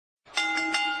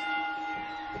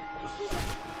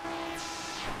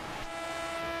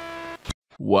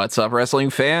What's up, wrestling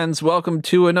fans? Welcome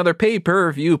to another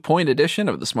Pay-Per-Viewpoint edition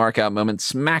of the Smark Out Moment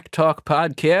Smack Talk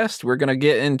podcast. We're going to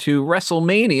get into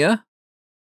WrestleMania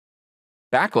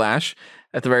Backlash,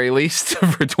 at the very least,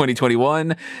 for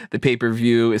 2021. The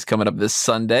pay-per-view is coming up this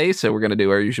Sunday, so we're going to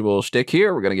do our usual shtick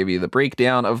here. We're going to give you the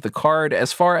breakdown of the card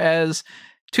as far as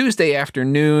Tuesday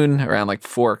afternoon, around like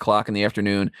 4 o'clock in the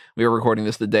afternoon. We were recording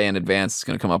this the day in advance. It's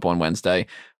going to come up on Wednesday.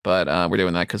 But we're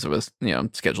doing that because of us,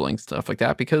 scheduling stuff like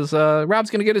that. Because Rob's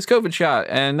going to get his COVID shot,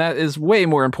 and that is way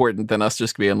more important than us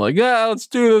just being like, "Yeah, let's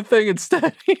do the thing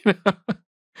instead."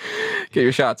 Get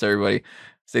your shots, everybody.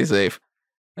 Stay safe.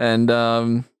 And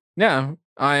yeah,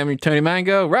 I am Tony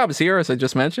Mango. Rob is here, as I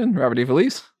just mentioned. Robert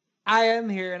DeFelice. I am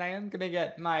here, and I am going to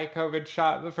get my COVID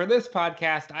shot. But for this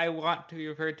podcast, I want to be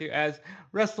referred to as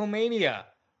WrestleMania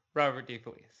Robert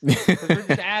DeFelice. Because we're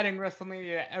just adding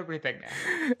WrestleMania to everything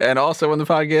now. And also on the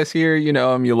podcast here, you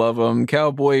know him, you love him,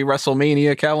 Cowboy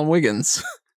WrestleMania Callum Wiggins.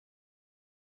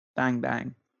 Bang,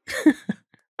 bang.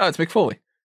 Oh, it's Mick Foley.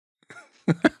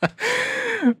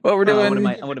 What we're doing...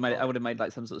 I would have made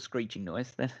like some sort of screeching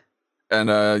noise then.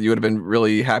 And you would have been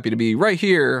really happy to be right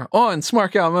here on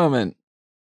Smark Out Moment.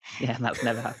 Yeah, and that's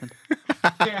never happened.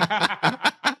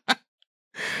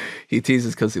 He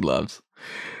teases because he loves.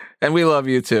 And we love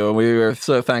you too. And we are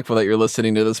so thankful that you're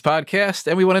listening to this podcast.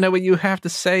 And we want to know what you have to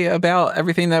say about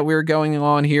everything that we're going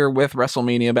on here with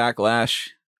WrestleMania Backlash.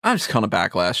 I'm just calling it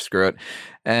Backlash. Screw it.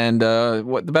 And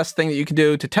what the best thing that you can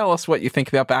do to tell us what you think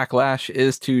about Backlash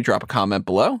is to drop a comment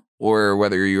below. Or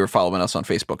whether you're following us on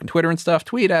Facebook and Twitter and stuff,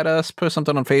 tweet at us, post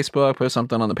something on Facebook, post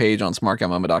something on the page on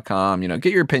smarkoutmoment.com.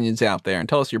 Get your opinions out there and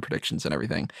tell us your predictions and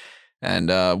everything. And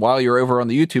while you're over on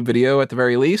the YouTube video, at the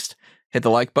very least, hit the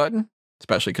like button.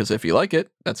 Especially because if you like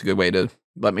it, that's a good way to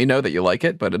let me know that you like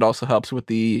it. But it also helps with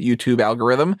the YouTube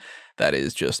algorithm. That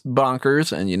is just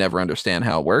bonkers, and you never understand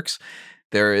how it works.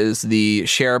 There is the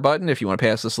share button if you want to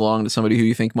pass this along to somebody who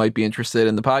you think might be interested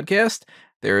in the podcast.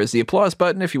 There is the applause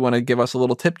button if you want to give us a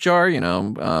little tip jar,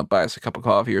 buy us a cup of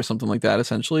coffee or something like that,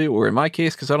 essentially. Or in my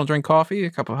case, because I don't drink coffee,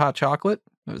 a cup of hot chocolate.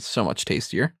 It's so much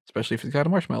tastier, especially if it's got a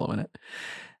marshmallow in it.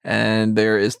 And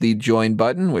there is the join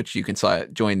button, which you can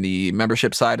join the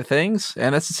membership side of things.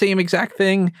 And that's the same exact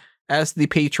thing as the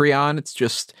Patreon. It's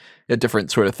just a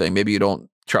different sort of thing. Maybe you don't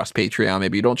trust Patreon.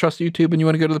 Maybe you don't trust YouTube and you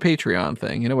want to go to the Patreon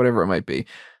thing, whatever it might be.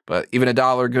 But even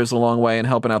 $1 goes a long way in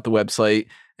helping out the website.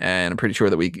 And I'm pretty sure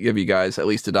that we give you guys at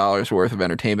least $1 worth of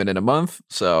entertainment in a month.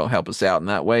 So help us out in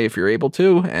that way if you're able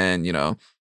to. And,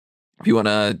 if you want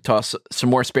to toss some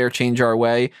more spare change our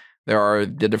way, there are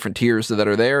the different tiers that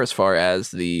are there as far as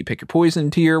the Pick Your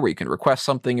Poison tier, where you can request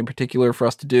something in particular for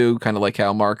us to do, kind of like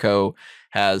how Marco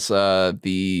has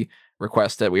the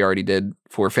request that we already did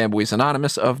for Fanboys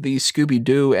Anonymous of the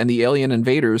Scooby-Doo and the Alien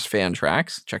Invaders fan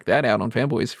tracks. Check that out on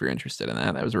Fanboys if you're interested in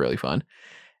that. That was really fun.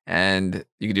 And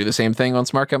you can do the same thing on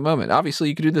Smark Out Moment. Obviously,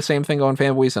 you could do the same thing on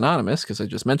Fanboys Anonymous, because I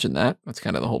just mentioned that. That's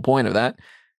kind of the whole point of that.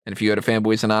 And if you go to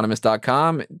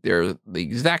fanboysanonymous.com, they're the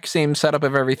exact same setup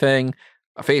of everything.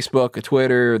 A Facebook, a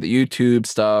Twitter, the YouTube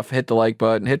stuff. Hit the like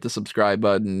button, hit the subscribe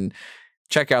button.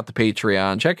 Check out the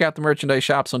Patreon. Check out the merchandise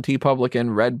shops on TeePublic and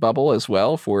Redbubble as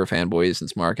well for Fanboys and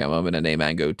Smark Out Moment and A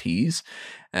Mango Tees.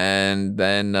 And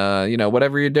then,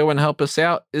 whatever you're doing, help us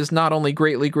out is not only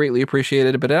greatly, greatly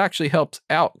appreciated, but it actually helps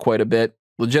out quite a bit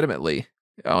legitimately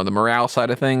on the morale side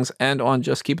of things and on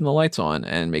just keeping the lights on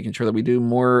and making sure that we do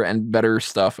more and better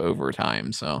stuff over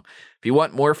time. So if you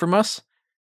want more from us,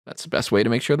 that's the best way to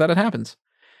make sure that it happens.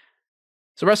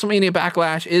 So WrestleMania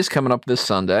Backlash is coming up this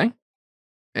Sunday.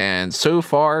 And so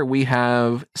far, we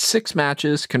have 6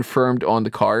 matches confirmed on the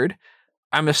card.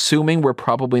 I'm assuming we're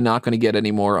probably not going to get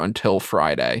any more until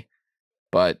Friday.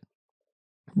 But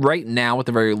right now, at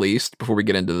the very least, before we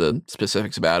get into the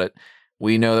specifics about it,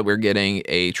 we know that we're getting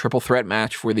a triple threat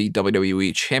match for the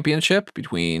WWE Championship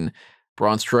between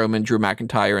Braun Strowman, Drew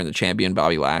McIntyre, and the champion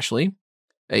Bobby Lashley.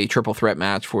 A triple threat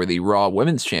match for the Raw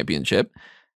Women's Championship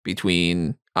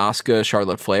between Asuka,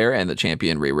 Charlotte Flair, and the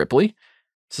champion Rhea Ripley.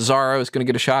 Cesaro is going to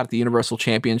get a shot at the Universal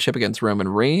Championship against Roman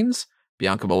Reigns.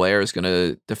 Bianca Belair is going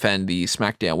to defend the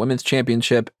SmackDown Women's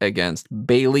Championship against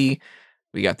Bayley.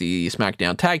 We got the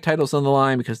SmackDown tag titles on the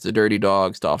line because the Dirty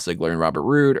Dawgs, Dolph Ziggler and Robert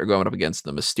Roode, are going up against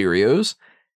the Mysterios.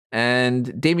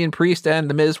 And Damian Priest and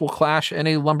The Miz will clash in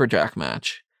a Lumberjack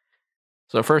match.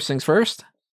 So first things first,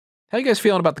 how you guys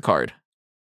feeling about the card?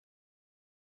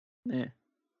 Yeah.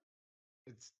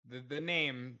 It's the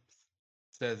name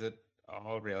says it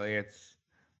all, really. It's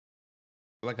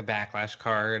like a Backlash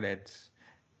card. It's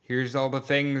here's all the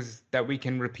things that we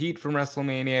can repeat from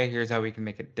WrestleMania. Here's how we can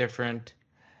make it different.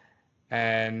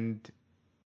 And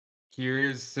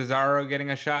here's Cesaro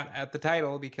getting a shot at the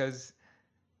title because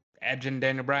Edge and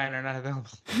Daniel Bryan are not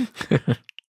available.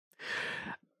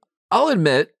 I'll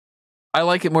admit, I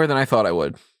like it more than I thought I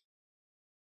would.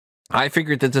 I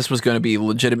figured that this was going to be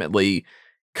legitimately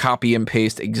copy and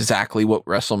paste exactly what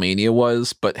WrestleMania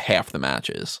was, but half the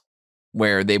matches,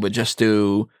 where they would just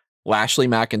do Lashley,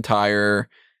 McIntyre,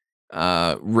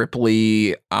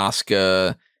 Ripley,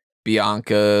 Asuka,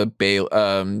 Bianca,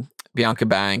 Bianca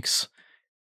Banks,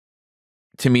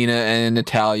 Tamina and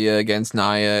Natalia against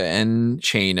Nia and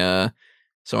Shayna,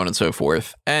 so on and so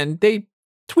forth. And they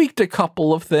tweaked a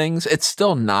couple of things. It's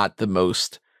still not the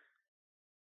most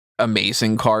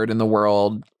amazing card in the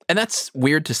world. And that's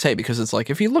weird to say because it's like,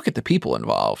 if you look at the people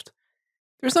involved,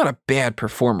 there's not a bad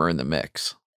performer in the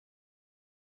mix.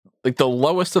 Like the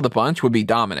lowest of the bunch would be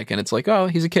Dominik. And it's like, oh,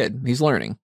 he's a kid. He's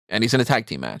learning. And he's in a tag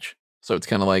team match. So it's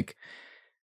kind of like,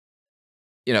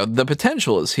 you know, the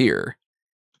potential is here.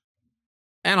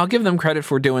 And I'll give them credit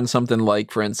for doing something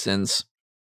like, for instance,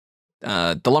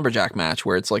 the Lumberjack match,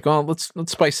 where it's like, oh, let's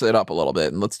spice it up a little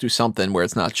bit and let's do something where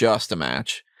it's not just a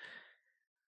match.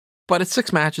 But it's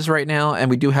 6 matches right now, and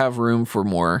we do have room for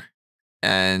more.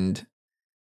 And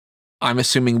I'm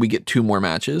assuming we get 2 more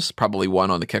matches, probably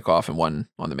 1 on the kickoff and 1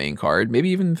 on the main card, maybe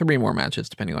even 3 more matches,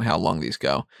 depending on how long these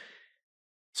go.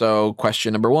 So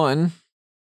question number 1,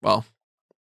 well,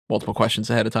 multiple questions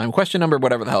ahead of time. Question number,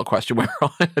 whatever the hell question we're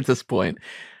on at this point.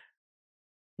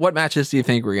 What matches do you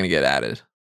think we're going to get added?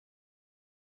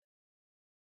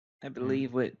 I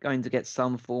believe we're going to get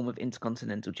some form of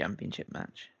Intercontinental Championship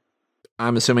match.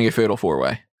 I'm assuming a Fatal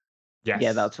 4-Way. Yes.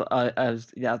 Yeah, that's what I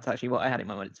was. That's actually what I had in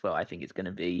my mind as well. I think it's going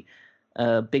to be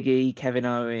Big E, Kevin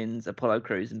Owens, Apollo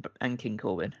Crews, and King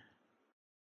Corbin.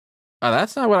 Oh,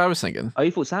 that's not what I was thinking. Oh, you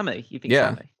thought Sammy? You think Yeah,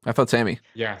 Sammy? I thought Sammy.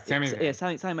 Yeah, Sammy. Yeah,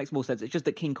 Sammy makes more sense. It's just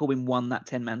that King Corbin won that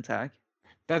 10-man tag.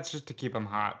 That's just to keep him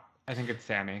hot. I think it's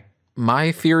Sammy.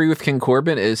 My theory with King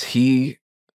Corbin is he,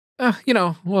 you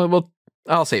know, well,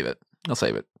 I'll save it. I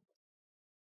think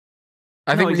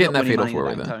we're getting that Fatal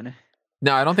 4-Way then.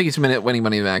 No, I don't think he's winning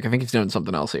Money in the Bank. I think he's doing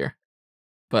something else here.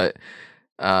 But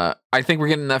I think we're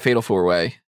getting that Fatal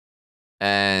 4-Way.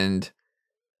 And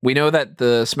we know that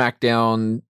the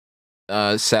SmackDown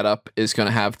setup is going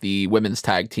to have the women's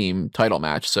tag team title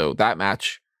match. So that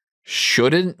match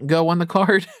shouldn't go on the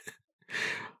card.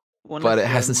 But it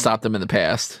hasn't stopped them in the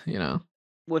past, you know.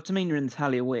 Well, if Tamina and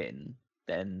Natalia win,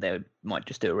 then they might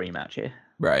just do a rematch here.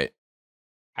 Right.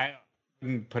 I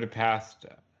wouldn't put it past...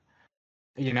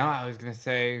 You know, I was going to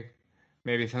say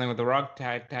maybe something with the Raw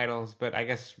tag titles, but I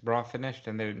guess Raw finished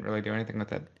and they didn't really do anything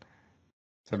with it.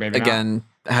 So maybe again,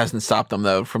 it hasn't stopped them,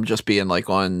 though, from just being like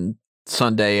on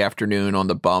Sunday afternoon on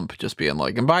the bump, just being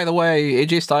like, and by the way,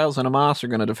 AJ Styles and Amos are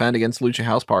going to defend against Lucha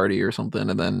House Party or something.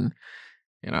 And then,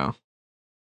 you know,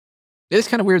 it's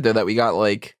kind of weird, though, that we got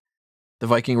like the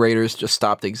Viking Raiders just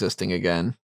stopped existing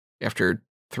again after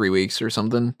 3 weeks or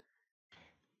something.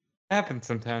 Happens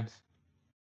sometimes.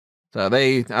 So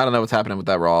I don't know what's happening with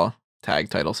that Raw tag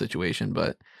title situation,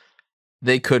 but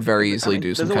they could very easily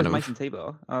do some kind of... Mason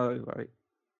T-Bar. Oh, right.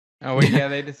 Oh, well, yeah,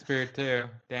 they disappeared too.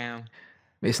 Damn.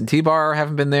 Mason T-Bar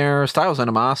haven't been there. Styles and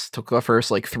Amos took the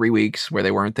first like 3 weeks where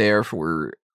they weren't there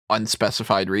for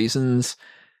unspecified reasons.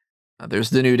 There's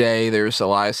the New Day. There's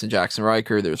Elias and Jackson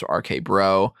Riker. There's RK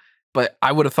Bro. But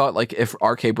I would have thought like if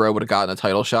RK Bro would have gotten a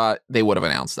title shot, they would have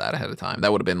announced that ahead of time.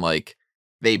 That would have been like,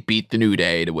 they beat the New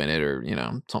Day to win it, or, you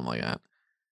know, something like that.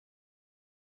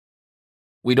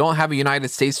 We don't have a United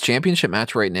States Championship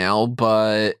match right now,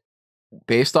 but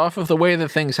based off of the way that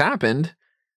things happened,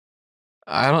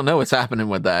 I don't know what's happening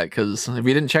with that, because if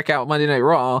you didn't check out Monday Night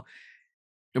Raw,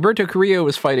 Humberto Carrillo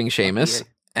was fighting Sheamus,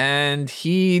 and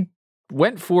he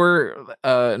went for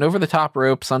an over-the-top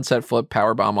rope sunset flip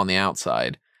powerbomb on the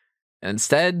outside, and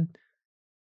instead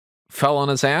fell on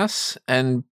his ass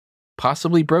and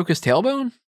possibly broke his tailbone?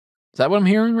 Is that what I'm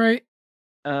hearing right?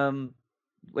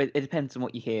 It depends on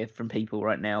what you hear from people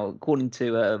right now. According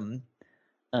to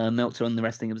Meltzer on the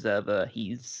Wrestling Observer,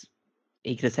 he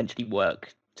could essentially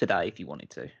work today if he wanted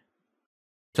to.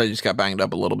 So he just got banged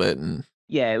up a little bit, and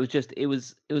yeah, it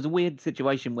was a weird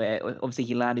situation where obviously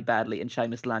he landed badly and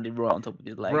Sheamus landed right on top of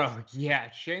his legs. Bro,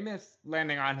 yeah, Sheamus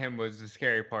landing on him was the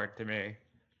scary part to me.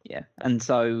 Yeah, and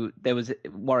so there was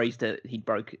worries that he'd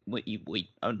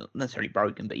not necessarily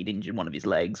broken, but he'd injured one of his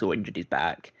legs or injured his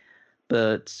back.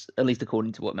 But at least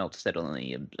according to what Meltzer said on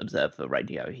the Observer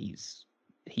radio, he's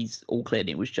all clear.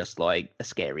 It was just like a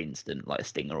scary incident, like a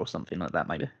stinger or something like that,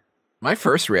 maybe. My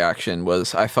first reaction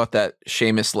was I thought that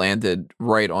Sheamus landed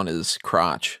right on his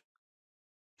crotch,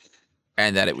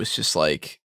 and that it was just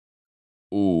like,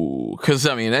 ooh, because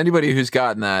I mean, anybody who's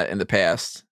gotten that in the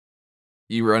past.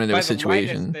 You run into a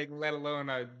situation. Thing, let alone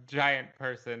a giant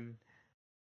person.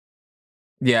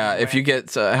 Yeah, if you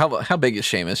get how big is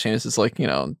Sheamus? Sheamus is like,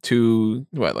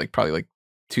 probably like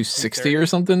 260 or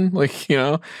something. Like,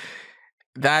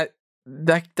 that's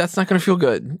not going to feel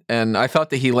good. And I thought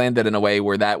that he landed in a way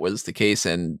where that was the case,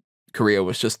 and Korea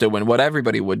was just doing what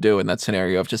everybody would do in that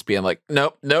scenario of just being like,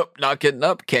 nope, not getting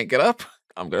up, can't get up.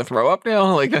 I'm going to throw up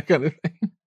now, like that kind of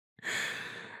thing.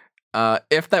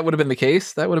 If that would have been the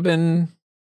case, that would have been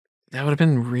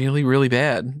really, really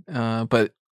bad.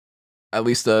 But at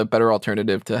least a better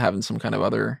alternative to having some kind of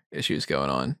other issues going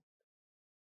on.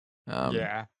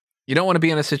 Yeah. You don't want to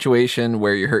be in a situation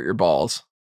where you hurt your balls.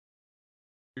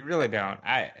 You really don't.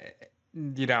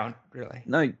 You don't really.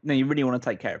 No, you really want to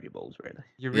take care of your balls, really.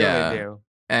 You really do.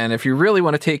 And if you really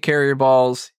want to take care of your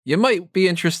balls, you might be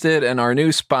interested in our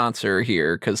new sponsor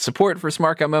here, because support for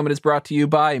Smark Out Moment is brought to you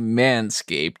by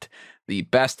Manscaped, the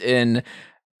best in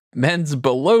men's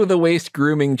below-the-waist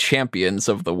grooming champions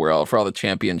of the world, for all the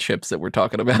championships that we're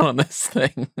talking about on this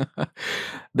thing.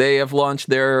 They have launched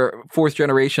their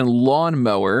 4th-generation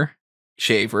lawnmower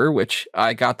shaver, which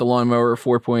I got the lawnmower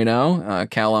 4.0.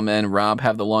 Callum and Rob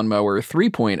have the lawnmower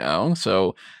 3.0.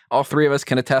 So all three of us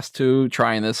can attest to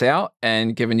trying this out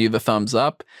and giving you the thumbs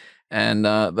up and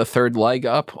the third leg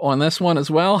up on this one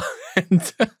as well.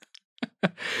 And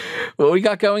what we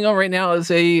got going on right now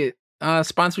is a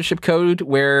sponsorship code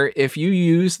where if you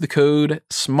use the code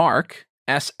SMARK,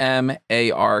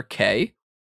 SMARK,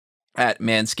 at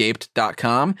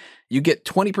manscaped.com, you get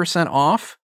 20%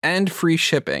 off and free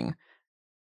shipping.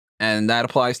 And that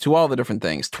applies to all the different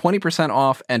things. 20%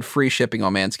 off and free shipping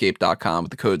on manscaped.com with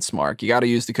the code SMARK. You got to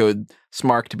use the code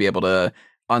SMARK to be able to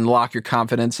unlock your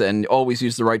confidence and always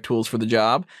use the right tools for the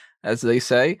job, as they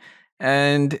say.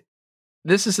 And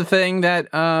this is the thing that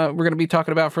we're going to be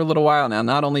talking about for a little while now,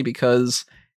 not only because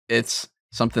it's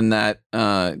something that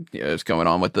is going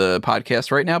on with the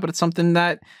podcast right now, but it's something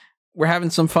that we're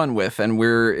having some fun with, and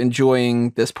we're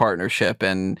enjoying this partnership.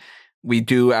 And we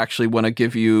do actually want to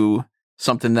give you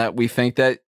something that we think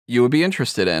that you would be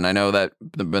interested in. I know that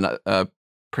the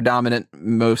predominant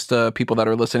most people that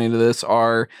are listening to this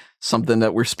are something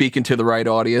that we're speaking to the right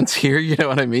audience here. You know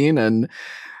what I mean? And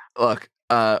look,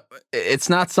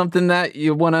 it's not something that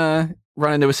you want to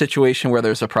run into a situation where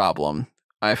there's a problem.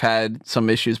 I've had some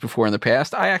issues before in the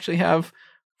past. I actually have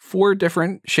 4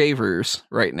 different shavers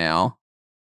right now,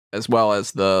 as well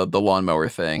as the lawnmower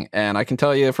thing. And I can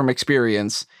tell you from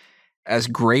experience, as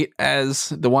great as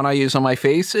the one I use on my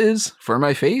face is for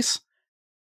my face,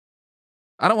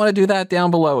 I don't want to do that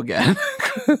down below again.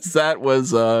 That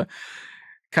was kind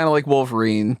of like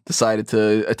Wolverine decided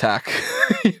to attack,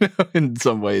 in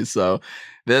some ways. So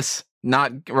this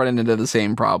not running into the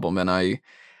same problem. And I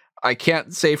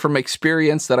can't say from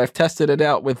experience that I've tested it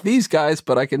out with these guys,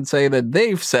 but I can say that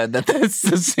they've said that that's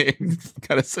the same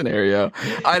kind of scenario.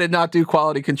 I did not do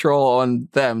quality control on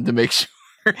them to make sure.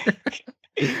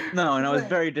 No, and I was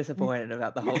very disappointed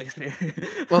about the whole experience.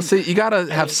 Well, see, you got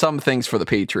to have some things for the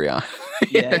Patreon.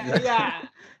 Yeah.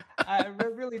 I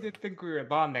really did think we were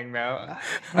bonding, though.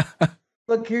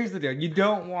 Look, here's the deal. You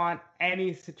don't want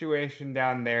any situation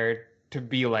down there to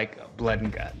be like blood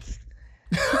and guts.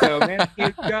 So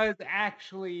Manscaped does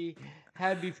actually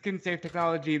have the skin-safe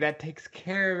technology that takes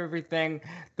care of everything.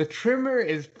 The trimmer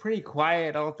is pretty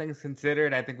quiet, all things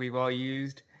considered. I think we've all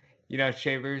used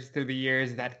shavers through the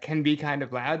years that can be kind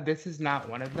of loud. This is not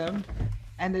one of them.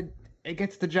 And it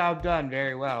gets the job done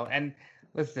very well. And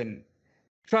listen,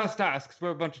 trust us, because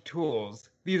we're a bunch of tools.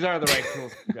 These are the right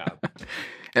tools for the job.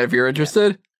 And if you're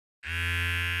interested,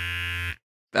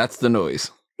 that's the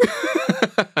noise.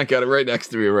 I got it right next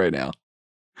to me right now.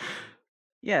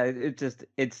 Yeah,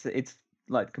 it's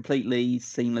like completely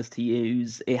seamless to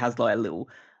use. It has like a little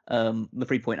the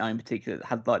 3.0 in particular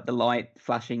had like the light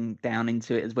flashing down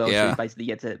into it as well. Yeah. So you basically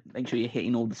get to make sure you're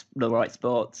hitting all the right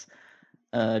spots.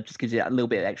 Just gives you that little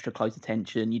bit of extra close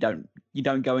attention. You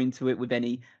don't go into it with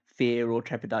any fear or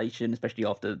trepidation, especially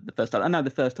after the first time. I know the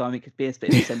first time it could be a bit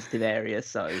of a sensitive area,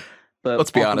 so but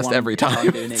let's be honest, every time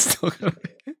doing it,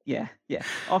 yeah.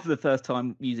 After the first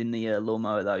time using the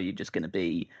lawnmower, though, you're just going to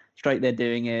be straight there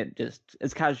doing it, just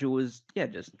as casual as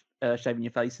just shaving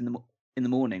your face in the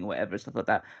morning or whatever, stuff like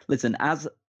that. Listen, as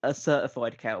a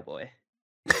certified cowboy,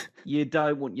 you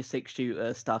don't want your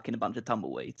 6-shooter stuck in a bunch of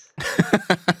tumbleweeds.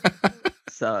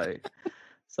 So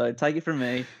take it from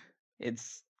me,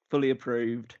 it's fully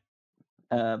approved.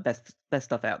 Best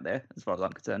stuff out there as far as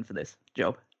I'm concerned for this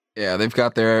job. Yeah, they've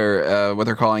got their what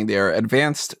they're calling their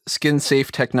advanced skin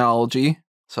safe technology.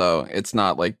 So it's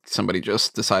not like somebody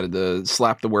just decided to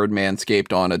slap the word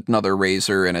Manscaped on another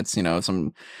razor and it's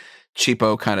some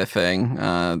cheapo kind of thing.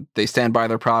 They stand by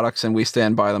their products and we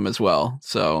stand by them as well.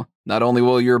 So not only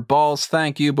will your balls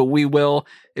thank you, but we will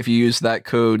if you use that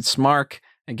code SMARK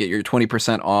and get your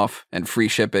 20% off and free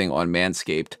shipping on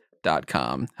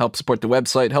manscaped.com. Help support the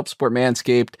website, help support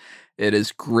Manscaped. It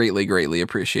is greatly, greatly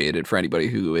appreciated for anybody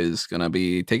who is going to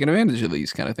be taking advantage of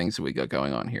these kind of things that we got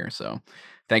going on here. So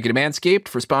thank you to Manscaped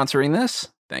for sponsoring this.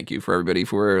 Thank you for everybody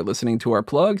for listening to our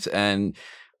plugs. And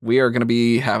we are going to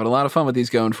be having a lot of fun with these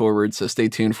going forward. So stay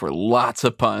tuned for lots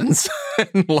of puns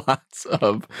and lots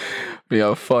of,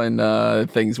 fun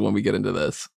things when we get into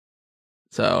this.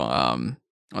 So on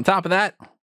top of that,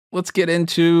 let's get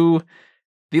into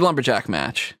the Lumberjack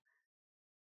match.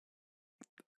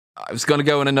 I was going to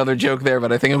go in another joke there,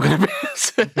 but I think I'm going to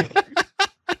miss it.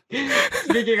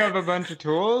 Speaking of a bunch of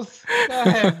tools, go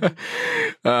ahead.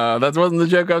 That wasn't the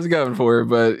joke I was going for,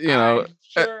 but, I'm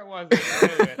sure it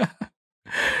wasn't.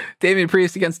 Damian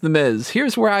Priest against The Miz.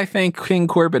 Here's where I think King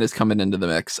Corbin is coming into the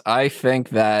mix. I think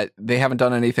that they haven't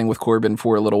done anything with Corbin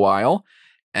for a little while.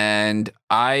 And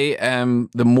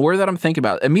the more that I'm thinking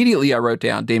about it, immediately I wrote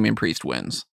down Damian Priest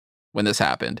wins when this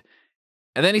happened.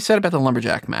 And then he said about the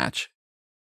Lumberjack match.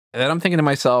 And then I'm thinking to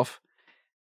myself,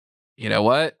 you know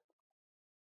what?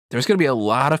 There's going to be a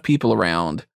lot of people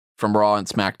around from Raw and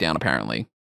SmackDown, apparently.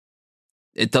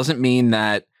 It doesn't mean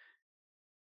that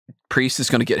Priest is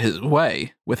going to get his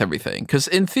way with everything. Because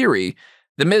in theory,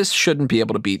 The Miz shouldn't be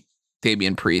able to beat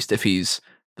Damian Priest if he's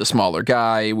the smaller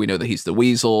guy. We know that he's the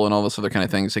Weasel and all those other kind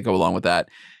of things that go along with that.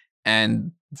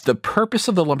 And the purpose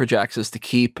of the Lumberjacks is to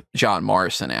keep John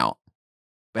Morrison out.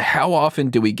 But how often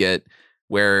do we get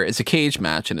where it's a cage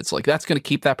match and it's like, that's going to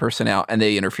keep that person out and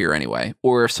they interfere anyway,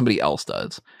 or if somebody else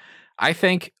does? I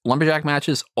think Lumberjack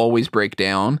matches always break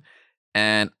down.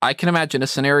 And I can imagine a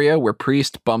scenario where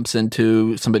Priest bumps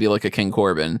into somebody like a King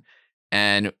Corbin,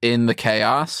 and in the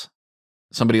chaos,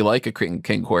 somebody like a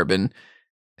King Corbin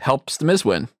helps The Miz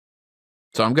win.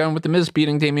 So I'm going with The Miz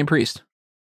beating Damian Priest.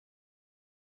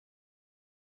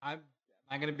 I'm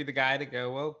going to be the guy to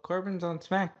go, well, Corbin's on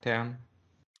SmackDown.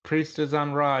 Priest is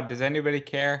on Raw. Does anybody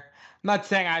care? I'm not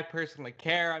saying I personally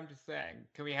care. I'm just saying,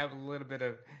 can we have a little bit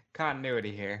of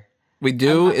continuity here? We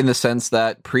do, in the sense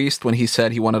that Priest, when he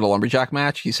said he wanted a Lumberjack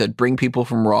match, he said, bring people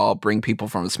from Raw, bring people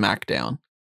from SmackDown.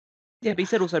 Yeah, but he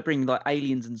said also bring like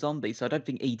aliens and zombies, so I don't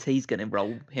think ET's going to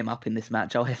roll him up in this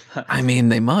match either. I mean,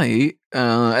 they might.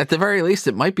 At the very least,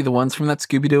 it might be the ones from that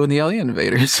Scooby-Doo and the Alien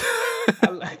Invaders. I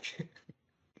like it.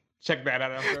 Check that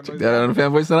out on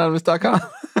fanboysanonymous.com.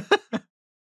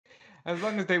 As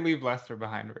long as they leave Lester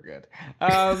behind, we're good.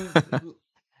 I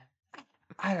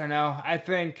don't know. I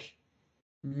think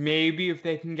maybe if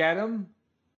they can get him,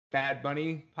 Bad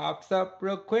Bunny pops up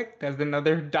real quick, does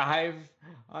another dive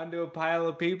onto a pile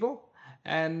of people,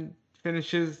 and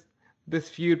finishes this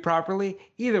feud properly.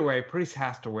 Either way, Priest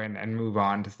has to win and move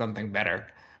on to something better,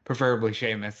 preferably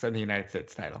Sheamus and the United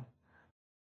States title.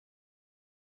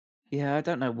 Yeah, I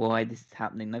don't know why this is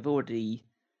happening. They've already...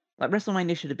 Like,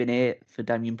 WrestleMania should have been it for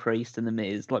Damian Priest and The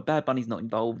Miz. Like, Bad Bunny's not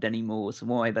involved anymore, so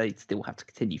why they still have to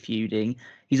continue feuding?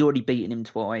 He's already beaten him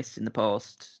twice in the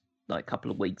past, like,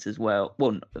 couple of weeks as well.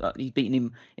 Well, he's beaten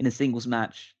him in a singles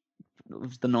match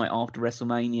the night after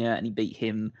WrestleMania, and he beat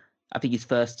him, I think his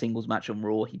first singles match on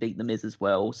Raw, he beat The Miz as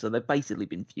well. So they've basically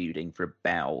been feuding for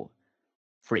about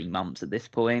 3 months at this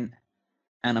point,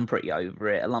 and I'm pretty over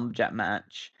it. A Lumberjack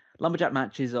match. Lumberjack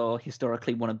matches are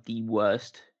historically one of the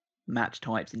worst match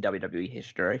types in WWE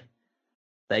history.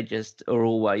 They just are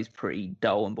always pretty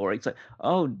dull and boring. It's like,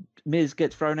 oh, Miz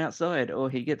gets thrown outside, or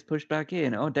he gets pushed back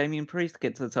in, or Damian Priest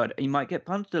gets outside. He might get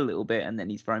punched a little bit, and then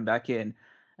he's thrown back in,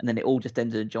 and then it all just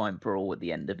ends in a giant brawl at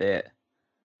the end of it.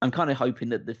 I'm kind of hoping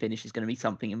that the finish is going to be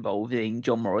something involving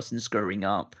John Morrison screwing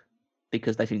up,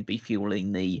 because they seem to be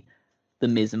fueling the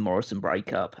Miz and Morrison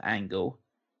breakup angle.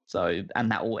 So,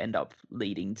 and that will end up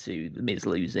leading to the Miz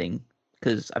losing,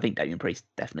 because I think Damian Priest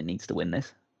definitely needs to win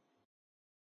this.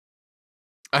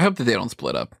 I hope that they don't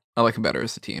split up. I like them better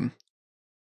as a team.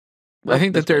 Well, I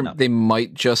think that they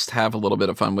might just have a little bit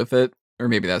of fun with it, or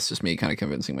maybe that's just me kind of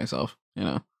convincing myself.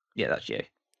 Yeah, that's you.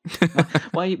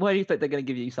 Why do you think they're going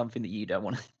to give you something that you don't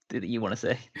want to do, that you want to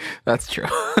see? That's true.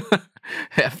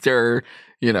 After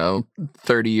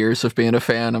 30 years of being a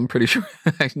fan, I'm pretty sure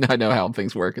I know how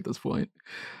things work at this point.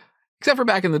 Except for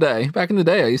back in the day. Back in the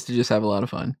day, I used to just have a lot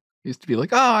of fun. I used to be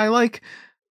like, oh, I like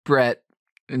Brett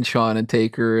and Shawn and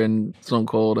Taker and Stone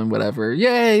Cold and whatever.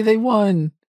 Yay, they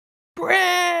won.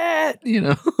 Brett!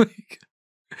 No,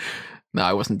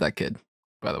 I wasn't that kid,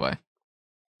 by the way.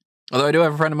 Although I do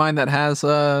have a friend of mine that has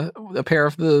a pair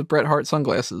of the Bret Hart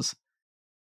sunglasses.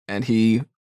 And he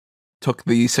took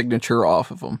the signature off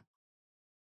of them.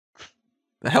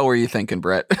 The hell were you thinking,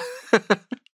 Brett?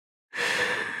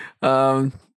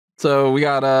 So we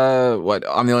got what?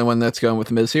 I'm the only one that's going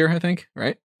with Miz here, I think,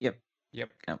 right? Yep.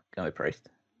 Go with Priest.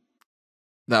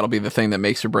 That'll be the thing that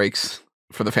makes or breaks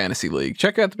for the Fantasy League.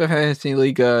 Check out the Fantasy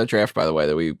League draft, by the way,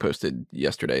 that we posted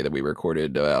yesterday that we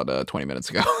recorded about 20 minutes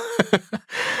ago.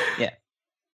 Yeah.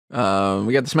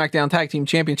 We got the SmackDown Tag Team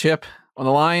Championship on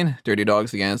the line. Dirty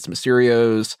Dawgs against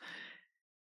Mysterios.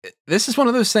 This is one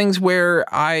of those things where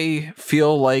I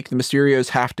feel like the Mysterios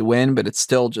have to win, but it's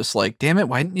still just like, damn it,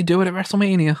 why didn't you do it at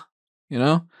WrestleMania? You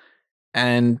know?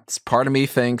 And part of me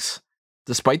thinks,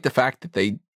 despite the fact that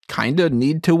they kind of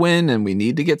need to win and we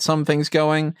need to get some things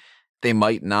going, they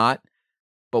might not.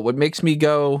 But what makes me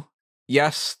go,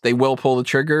 yes, they will pull the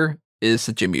trigger, is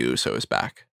that Jimmy Uso is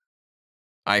back.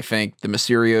 I think the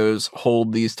Mysterios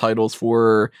hold these titles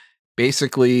for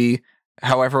basically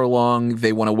however long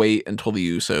they want to wait until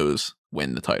the Usos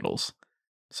win the titles.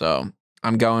 So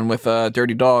I'm going with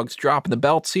Dirty Dawgs dropping the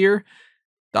belts here.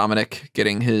 Dominik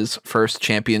getting his first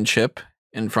championship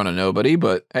in front of nobody,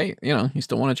 but hey, you know, he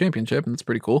still won a championship, and that's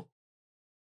pretty cool.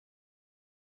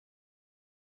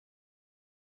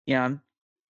 Yeah,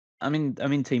 I'm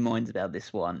in two minds about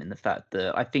this one, in the fact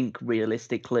that I think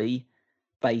realistically,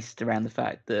 based around the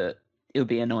fact that it'll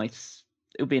be a nice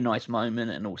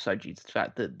moment, and also due to the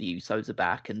fact that the Usos are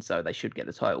back, and so they should get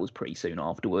the titles pretty soon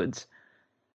afterwards.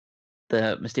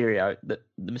 The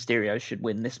Mysterios should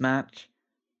win this match,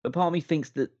 but part of me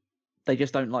thinks that they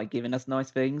just don't like giving us nice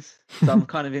things. So I'm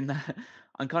kind of in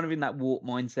that warped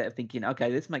mindset of thinking, okay,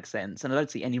 this makes sense, and I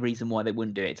don't see any reason why they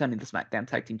wouldn't do it. It's only the SmackDown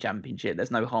Tag Team Championship. There's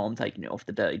no harm taking it off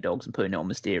the Dirty Dawgs and putting it on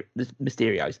the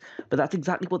Mysterios. But that's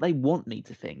exactly what they want me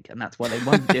to think, and that's why they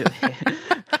won't do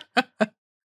it.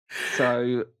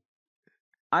 So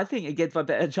I think against my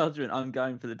better judgment, I'm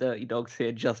going for the Dirty Dawgs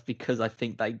here, just because I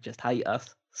think they just hate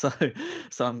us. So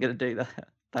I'm going to do that.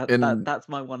 That's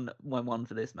my one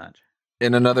for this match.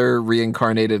 In another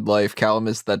reincarnated life, Callum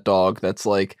is that dog that's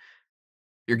like,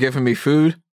 you're giving me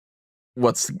food?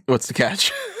 What's the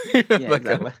catch? Yeah,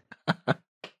 exactly.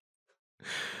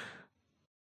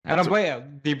 I don't blame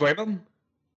him. Do you blame him?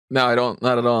 No, I don't.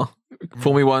 Not at all.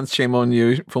 Fool me once, shame on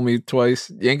you. Fool me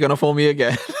twice, you ain't gonna fool me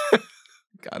again.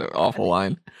 Got an awful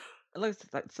line. Like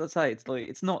I say, it's like,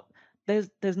 it's not.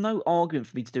 There's no argument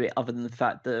for me to do it other than the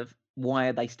fact of why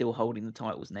are they still holding the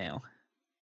titles now?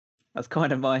 That's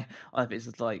kind of my. It's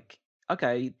just like,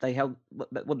 okay, they held.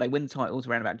 They win the titles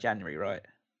around about January, right?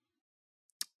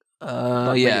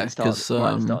 Yeah, because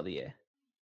right at the start of the year.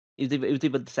 It was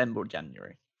either December or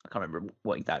January. I can't remember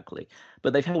what exactly,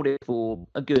 but they've held it for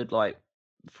a good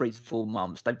 3 to 4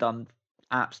 months. They've done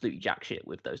absolutely jack shit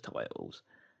with those titles,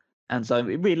 and so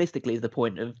it realistically is the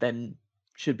point of then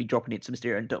should be dropping it to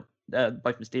Mysterio and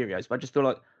both Mysterios. But I just feel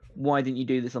like, why didn't you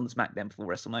do this on the SmackDown before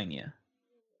WrestleMania,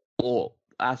 or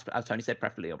as Tony said,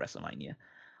 preferably on WrestleMania?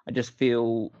 I just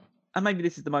feel, and maybe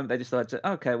this is the moment they decide to,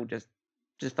 okay, we'll just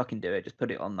fucking do it, just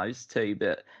put it on those two.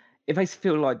 But if I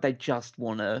feel like they just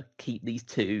want to keep these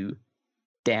two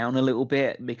down a little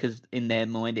bit, because in their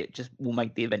mind it just will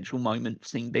make the eventual moment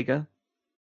seem bigger.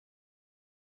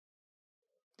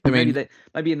 I mean,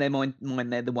 maybe in their mind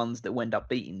they're the ones that will end up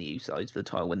beating the Usos for the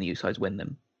title when the Usos win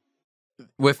them.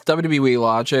 With WWE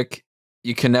logic,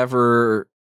 you can never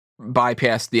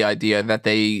bypass the idea that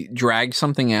they drag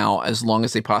something out as long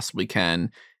as they possibly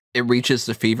can. It reaches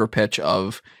the fever pitch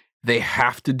of they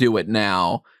have to do it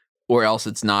now or else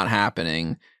it's not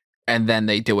happening, and then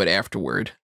they do it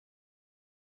afterward.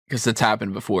 Because it's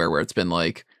happened before where it's been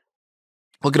like,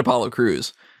 look at Apollo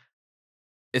Crews.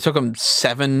 It took him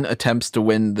 7 attempts to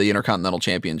win the Intercontinental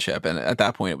Championship, and at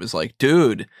that point it was like,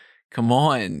 dude, come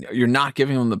on, you're not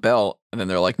giving him the belt. And then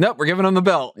they're like, nope, we're giving him the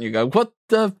belt. And you go, what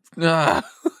the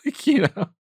you know.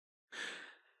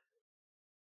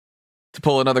 To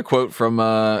pull another quote from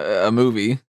a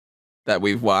movie that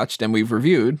we've watched and we've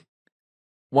reviewed,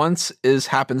 once is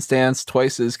happenstance,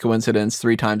 twice is coincidence,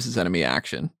 3 times is enemy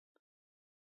action.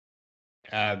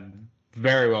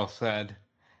 Very well said.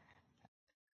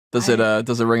 Does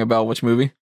it ring a bell? Which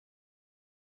movie?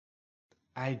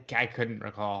 I couldn't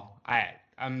recall.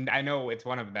 I know it's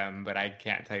one of them, but I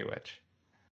can't tell you which.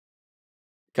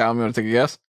 Kyle, you want to take a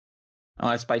guess? Oh,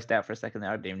 I spaced out for a second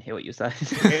there. I didn't even hear what you said.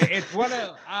 It's one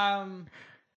of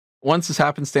Once is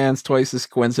happenstance, twice is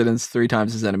coincidence, 3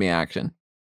 times is enemy action.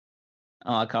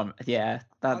 Oh, I can't. Yeah,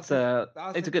 that's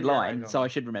it's a good line, so I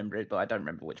should remember it, but I don't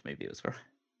remember which movie it was from.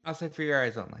 I'll say For Your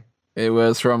Eyes Only. It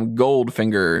was from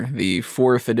Goldfinger, the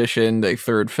 4th edition, the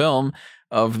 3rd film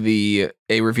of the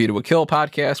A Review to a Kill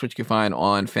podcast, which you can find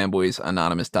on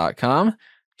fanboysanonymous.com.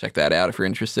 Check that out if you're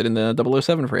interested in the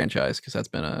 007 franchise, because that's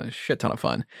been a shit ton of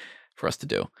fun for us to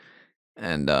do.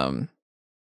 And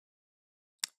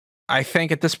I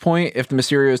think at this point, if the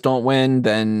Mysterios don't win,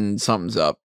 then something's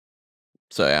up.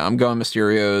 So yeah, I'm going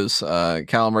Mysterios.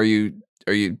 Callum, are you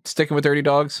sticking with Dirty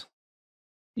Dogs?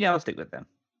 Yeah, I'll stick with them.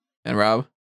 And Rob?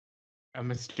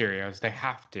 Mysterios, they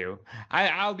have to.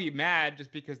 I'll be mad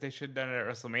just because they should have done it at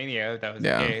WrestleMania if that was the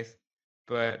case,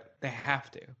 but they have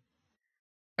to.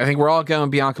 I think we're all going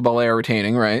Bianca Belair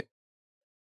retaining, right?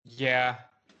 Yeah.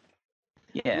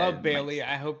 Yeah. Love Bayley.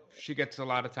 I hope she gets a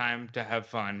lot of time to have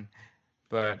fun,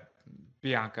 but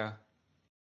Bianca.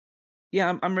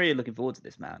 Yeah, I'm really looking forward to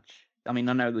this match. I mean,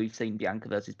 I know we've seen Bianca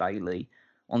versus Bayley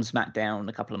on SmackDown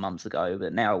a couple of months ago,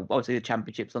 but now obviously the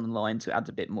championship's on the line, so it adds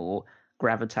a bit more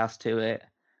gravitas to it.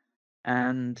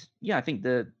 And yeah, I think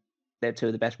they're two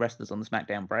of the best wrestlers on the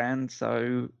SmackDown brand,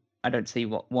 so I don't see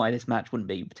why this match wouldn't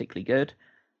be particularly good.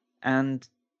 And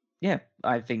yeah,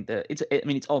 I think that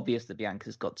it's obvious that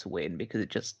Bianca's got to win because it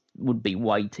just would be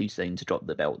way too soon to drop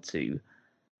the belt to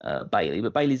Bayley.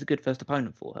 But Bayley's a good first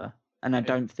opponent for her, and I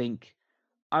don't think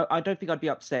I'd be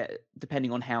upset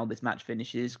depending on how this match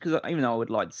finishes, because even though I would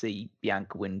like to see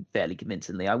Bianca win fairly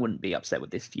convincingly, I wouldn't be upset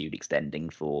with this feud extending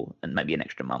for and maybe an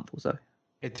extra month or so.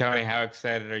 Hey, Tony, how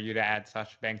excited are you to add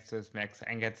Sasha Banks to this mix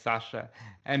and get Sasha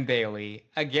and Bayley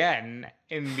again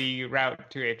in the route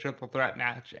to a triple threat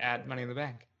match at Money in the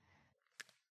Bank?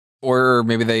 Or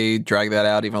maybe they drag that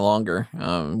out even longer.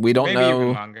 We don't know.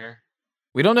 Even longer.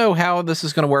 We don't know how this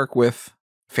is going to work with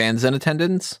fans in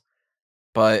attendance,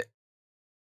 but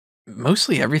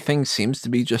mostly everything seems to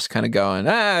be just kind of going,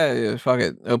 fuck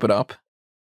it, open up,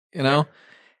 you know? Yeah.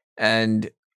 And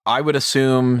I would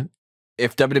assume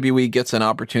if WWE gets an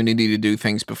opportunity to do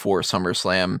things before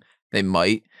SummerSlam, they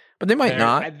might, but they might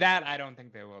not. That I don't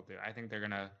think they will do. I think they're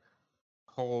going to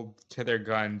hold to their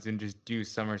guns and just do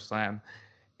SummerSlam.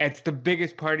 It's the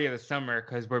biggest party of the summer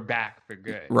because we're back for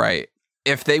good. Right.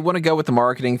 If they want to go with the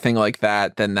marketing thing like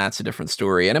that, then that's a different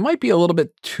story. And it might be a little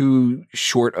bit too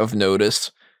short of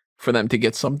notice for them to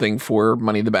get something for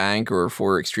Money in the Bank or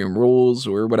for Extreme Rules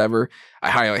or whatever. I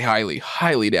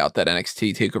highly doubt that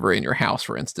NXT TakeOver in Your House,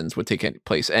 for instance, would take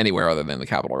place anywhere other than the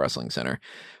Capitol Wrestling Center.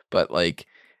 But like,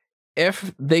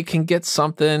 if they can get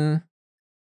something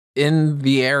in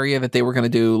the area that they were going to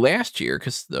do last year,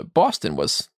 because the Boston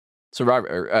was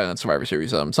Survivor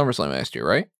Series, SummerSlam last year,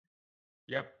 right?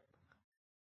 Yep.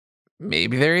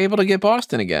 Maybe they're able to get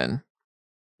Boston again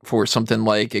for something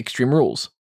like Extreme Rules.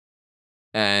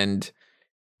 And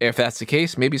if that's the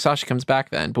case, maybe Sasha comes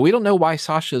back then. But we don't know why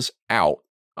Sasha's out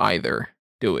either,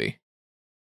 do we?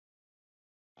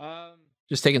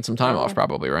 Just taking some time off,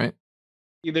 probably, right?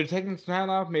 Either taking some time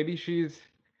off, maybe she's,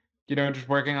 just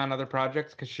working on other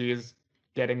projects because she is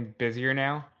getting busier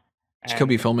now. She could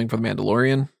be filming for The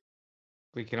Mandalorian.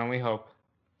 We can only hope.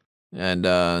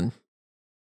 And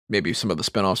maybe some of the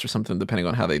spinoffs or something, depending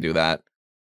on how they do that.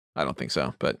 I don't think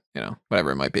so, but,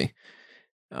 whatever it might be.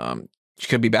 She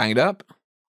could be banged up.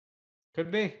 Could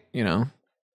be.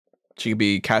 She could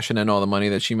be cashing in all the money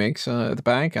that she makes at the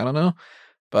bank. I don't know.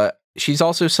 But she's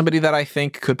also somebody that I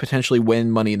think could potentially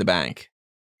win Money in the Bank.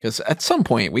 Because at some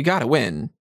point, we got to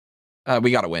win.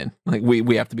 We got to win. Like,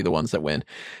 we have to be the ones that win.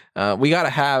 We got to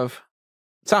have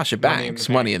Sasha Banks,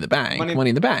 Money in the Bank. Money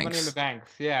in the Banks. Money in the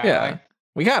Banks, yeah. Yeah.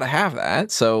 We got to have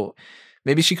that. So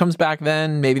maybe she comes back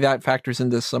then. Maybe that factors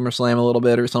into SummerSlam a little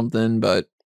bit or something. But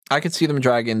I could see them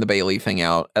dragging the Bayley thing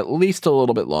out at least a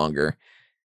little bit longer.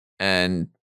 And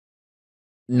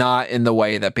not in the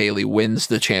way that Bayley wins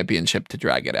the championship to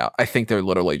drag it out. I think they're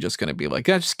literally just going to be like,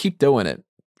 just keep doing it.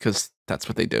 Because that's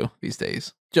what they do these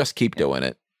days. Just keep doing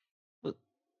it.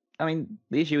 I mean,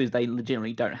 the issue is they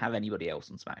legitimately don't have anybody else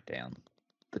on SmackDown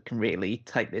that can really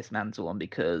take this mantle on,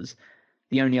 because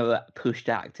the only other pushed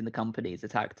act in the company is a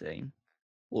tag team,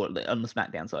 or on the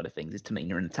SmackDown side of things is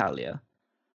Tamina and Natalya.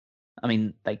 I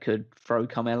mean, they could throw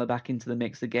Carmella back into the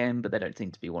mix again, but they don't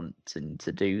seem to be wanting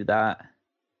to do that.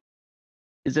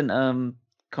 Isn't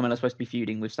Carmella supposed to be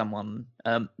feuding with someone?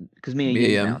 Because Mia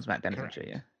Yim's now on SmackDown, isn't she?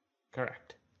 Yeah.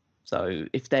 Correct. So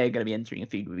if they're going to be entering a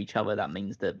feud with each other, that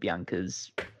means that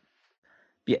Bianca's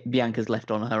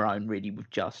left on her own, really, with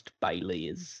just Bayley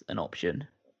as an option.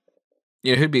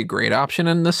 Yeah, who'd be a great option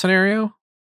in this scenario?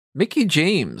 Mickie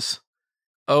James.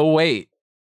 Oh, wait.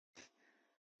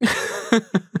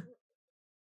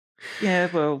 Yeah,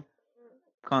 well,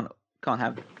 can't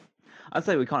have. I'd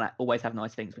say we can't always have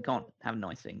nice things. We can't have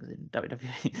nice things in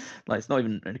WWE. Like, it's not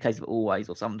even a case of always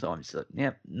or sometimes. So,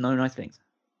 yeah, no nice things.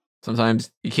 Sometimes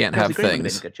you can't have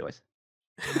things. A good choice.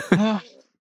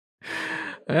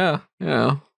 Yeah,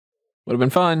 would have been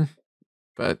fun,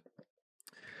 but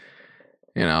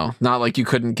not like you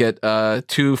couldn't get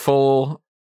 2 full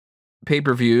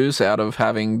pay-per-views out of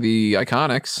having the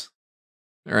Iconics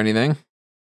or anything.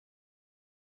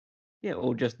 Yeah,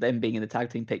 or just them being in the tag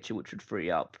team picture, which would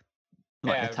free up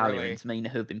like Natalia really. and Tamina,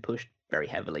 who have been pushed very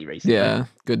heavily recently. Yeah,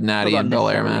 good Natty and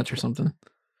Belair match or something.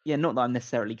 Yeah, not that I'm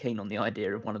necessarily keen on the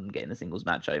idea of one of them getting a singles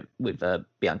match with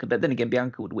Bianca, but then again,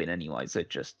 Bianca would win anyway, so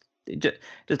just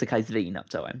a case of eating up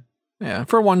time. Yeah,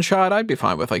 for one shot, I'd be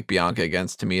fine with like Bianca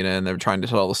against Tamina, and they're trying to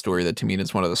tell the story that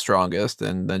Tamina's one of the strongest,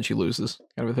 and then she loses,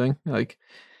 kind of a thing. Like,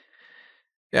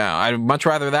 yeah, I'd much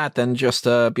rather that than just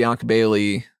Bianca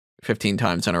Bayley 15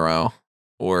 times in a row,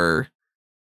 or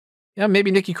yeah, maybe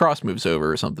Nikki Cross moves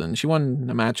over or something. She won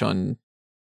a match on,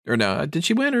 or no, did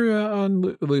she win or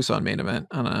lose on main event?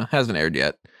 I don't know. Hasn't aired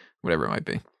yet. Whatever it might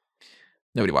be.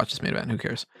 Nobody watches main event. Who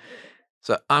cares?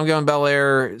 So I'm going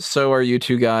Belair. So are you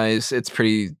two guys. It's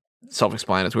pretty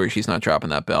self-explanatory. She's not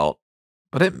dropping that belt,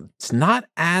 but it's not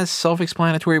as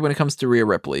self-explanatory when it comes to Rhea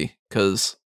Ripley,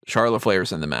 because Charlotte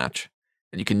Flair's in the match,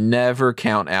 and you can never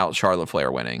count out Charlotte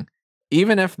Flair winning,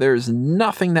 even if there's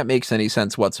nothing that makes any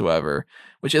sense whatsoever,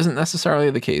 which isn't necessarily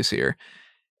the case here.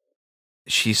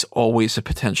 She's always a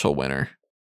potential winner,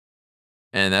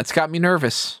 and that's got me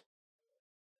nervous.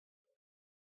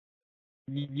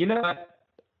 You know what?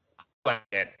 I like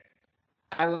it.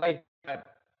 I like that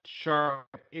Charlotte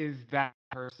is that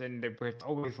person that was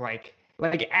always like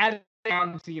adding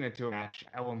John Cena to a match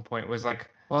at one point was like,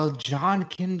 well, John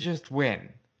can just win.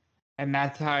 And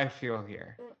that's how I feel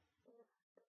here.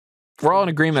 We're all in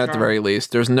agreement at the very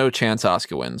least. There's no chance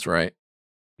Asuka wins, right?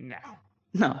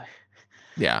 No.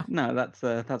 Yeah. No,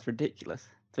 that's ridiculous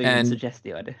to even suggest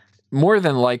the idea. More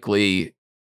than likely,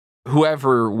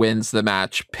 whoever wins the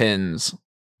match pins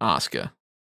Asuka.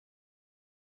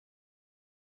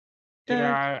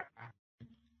 Yeah,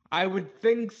 I would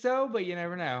think so, but you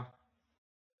never know.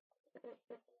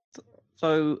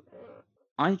 So,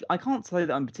 I can't say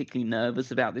that I'm particularly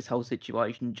nervous about this whole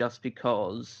situation, just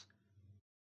because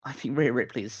I think Rhea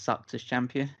Ripley has sucked as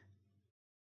champion.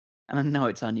 And I know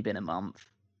it's only been a month,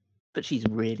 but she's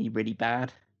really, really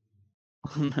bad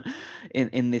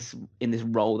in this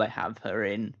role they have her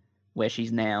in, where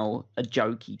she's now a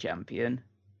jokey champion,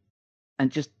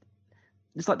 and just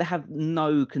it's like they have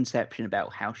no conception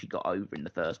about how she got over in the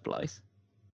first place.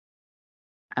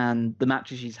 And the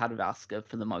matches she's had with Asuka,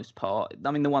 for the most part,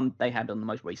 I mean, the one they had on the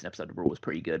most recent episode of Raw was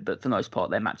pretty good, but for the most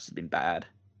part, their matches have been bad.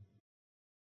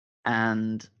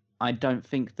 And I don't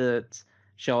think that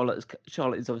Charlotte is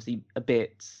obviously a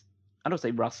bit, I don't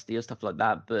say rusty or stuff like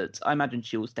that, but I imagine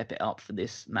she'll step it up for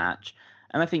this match.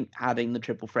 And I think adding the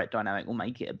triple threat dynamic will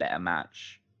make it a better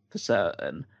match for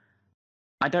certain.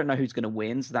 I don't know who's going to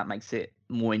win, so that makes it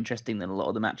more interesting than a lot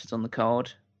of the matches on the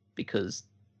card, because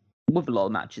with a lot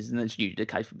of matches, and it's usually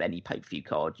the case with any pay-per-view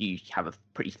card, you have a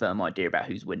pretty firm idea about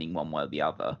who's winning one way or the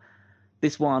other.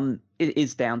 This one, it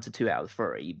is down to 2 out of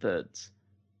 3, but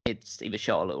it's either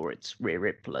Charlotte or it's Rhea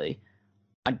Ripley.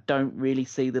 I don't really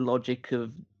see the logic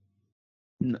of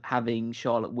having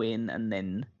Charlotte win and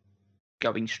then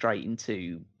going straight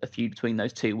into a feud between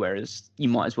those two, whereas you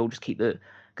might as well just keep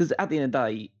because at the end of the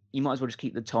day, you might as well just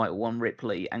keep the title on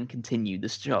Ripley and continue the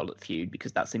Charlotte feud,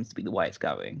 because that seems to be the way it's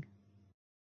going.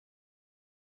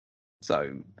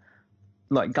 So,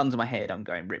 like, guns to my head, I'm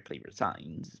going Ripley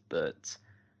retains, but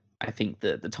I think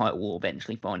that the title will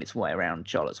eventually find its way around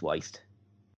Charlotte's waist.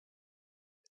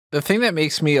 The thing that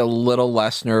makes me a little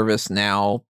less nervous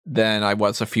now than I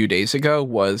was a few days ago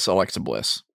was Alexa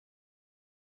Bliss.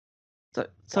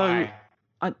 Why?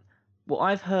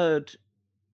 I've heard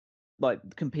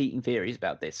like competing theories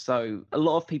about this. So a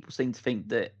lot of people seem to think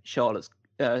that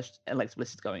Alexa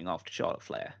Bliss is going after Charlotte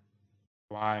Flair.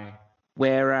 Why?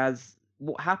 Whereas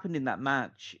what happened in that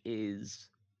match is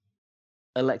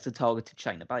Alexa targeted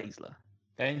Shayna Baszler.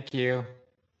 Thank you.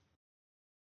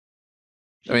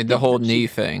 I mean, the whole knee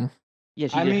thing. Yeah,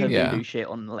 she did her voodoo shit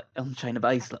on Shayna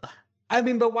Baszler. I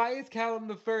mean, but why is Callum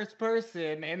the first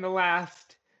person in the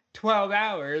last 12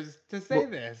 hours to say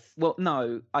this? Well,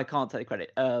 no, I can't take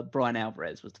credit. Brian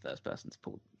Alvarez was the first person to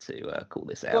call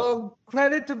this out. Well,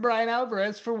 credit to Brian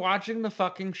Alvarez for watching the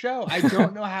fucking show. I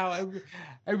don't know how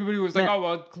everybody was like, oh,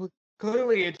 well,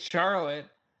 clearly it's Charlotte.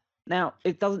 Now,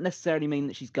 it doesn't necessarily mean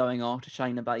that she's going after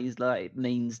Shayna Baszler. It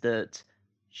means that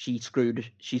she screwed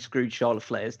Charlotte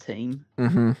Flair's team,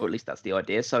 or at least that's the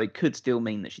idea. So it could still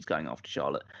mean that she's going after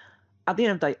Charlotte. At the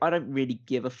end of the day, I don't really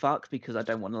give a fuck, because I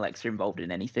don't want Alexa involved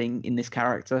in anything in this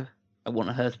character. I want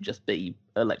her to just be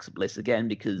Alexa Bliss again,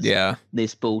 because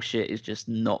this bullshit is just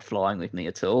not flying with me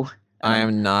at all. I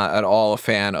am not at all a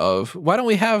fan of, why don't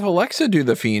we have Alexa do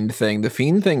the Fiend thing? The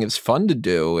Fiend thing is fun to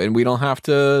do, and we don't have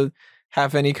to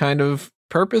have any kind of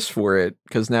purpose for it,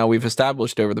 because now we've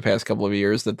established over the past couple of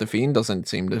years that the Fiend doesn't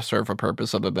seem to serve a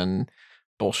purpose other than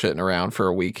bullshitting around for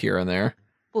a week here and there.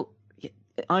 Well,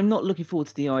 I'm not looking forward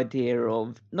to the idea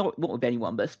of, not with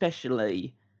anyone, but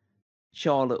especially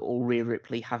Charlotte or Rhea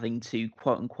Ripley having to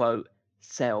quote unquote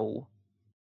sell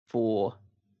for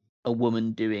a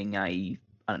woman doing I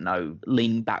don't know,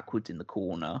 leaning backwards in the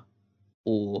corner,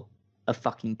 or a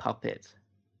fucking puppet,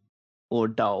 or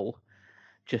a doll,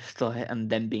 just like, and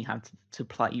then had to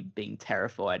play being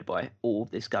terrified by all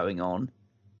of this going on.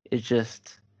 It's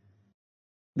just,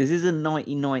 this isn't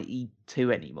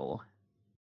 1992 anymore.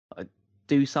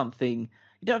 Do something.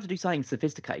 You don't have to do something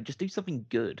sophisticated. Just do something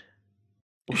good.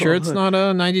 Sure, it's not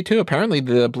 92. Apparently,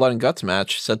 the Blood and Guts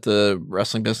match set the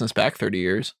wrestling business back 30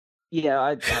 years. Yeah, I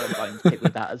had a bone to pick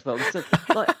with that as well. So,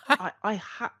 like, I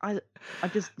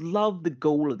just love the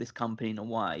goal of this company in a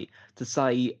way to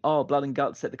say, oh, Blood and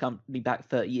Guts set the company back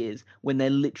 30 years when they're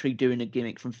literally doing a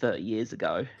gimmick from 30 years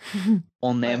ago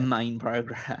on their main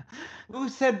program. Who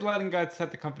said Blood and Guts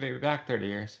set the company back 30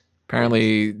 years?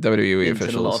 Apparently, WWE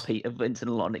officials. Vince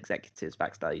and a lot of executives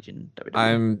backstage in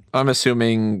WWE. I'm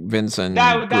assuming Vince and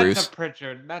Bruce.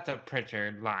 That's a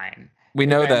Pritchard line. We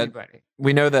know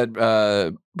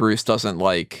that Bruce doesn't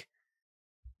like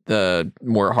the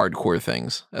more hardcore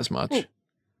things as much.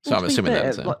 So I'm assuming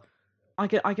that's him. I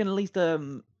can at least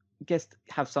guess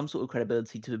have some sort of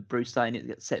credibility to Bruce saying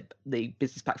it set the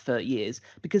business back 30 years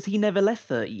because he never left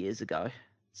 30 years ago.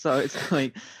 So it's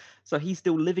like, so he's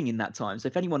still living in that time. So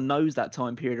if anyone knows that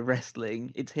time period of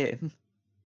wrestling, it's him.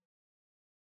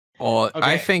 Well, okay.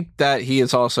 I think that he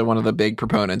is also one of the big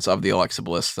proponents of the Alexa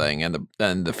Bliss thing and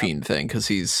the Fiend thing, because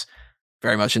he's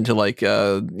very much into like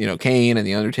Kane and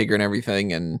the Undertaker and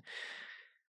everything. And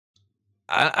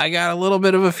I got a little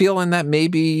bit of a feeling that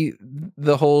maybe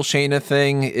the whole Shayna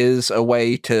thing is a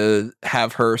way to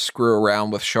have her screw around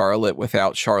with Charlotte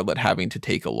without Charlotte having to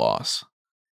take a loss.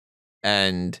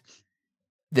 And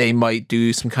they might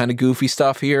do some kind of goofy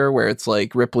stuff here where it's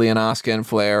like Ripley and Asuka and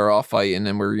Flair are all fighting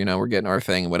and we're getting our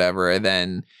thing and whatever. And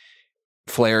then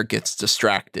Flair gets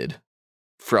distracted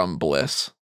from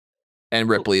Bliss and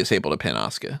Ripley is able to pin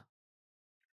Asuka.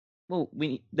 Well,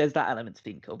 there's that element to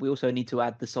think of. We also need to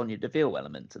add the Sonya Deville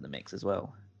element to the mix as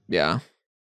well. Yeah.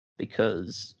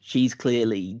 Because she's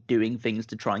clearly doing things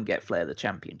to try and get Flair the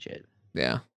championship.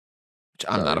 Yeah. Which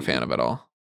I'm not a fan of at all.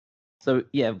 So,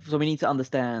 yeah. So we need to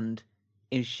understand,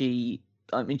 she's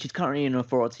currently in an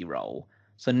authority role.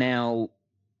 So now,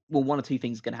 well, one or two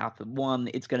things are going to happen. One,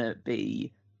 it's going to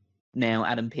be now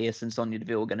Adam Pearce and Sonya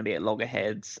Deville are going to be at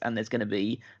loggerheads, and there's going to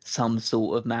be some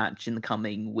sort of match in the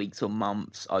coming weeks or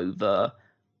months over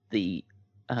the,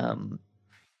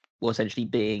 essentially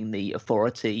being the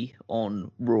authority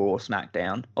on Raw or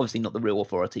SmackDown. Obviously not the real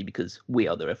authority because we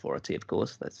are the authority, of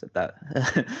course. I said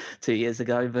that 2 years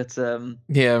ago, but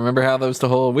yeah, remember how that was the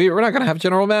whole, we're not going to have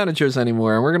general managers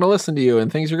anymore, and we're going to listen to you, and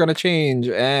things are going to change,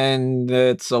 and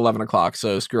it's 11 o'clock,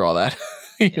 so screw all that.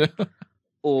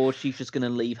 Or she's just going to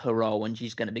leave her role and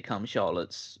she's going to become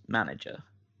Charlotte's manager.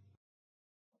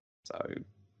 So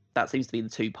that seems to be the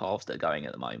two paths that are going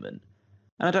at the moment.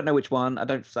 And I don't know which one. I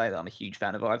don't say that I'm a huge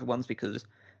fan of either ones because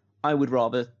I would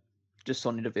rather just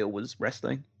Sonya Deville was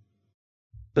wrestling.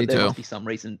 But there must be some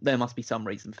reason. There must be some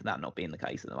reason for that not being the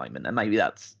case at the moment, and maybe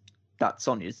that's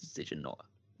Sonya's decision,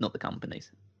 not the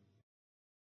company's.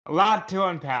 A lot to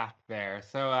unpack there.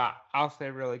 So I'll say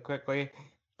really quickly.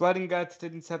 Blood and Guts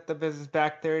didn't set the business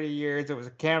back 30 years. It was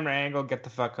a camera angle. Get the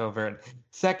fuck over it.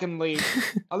 Secondly,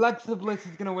 Alexa Bliss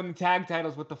is going to win the tag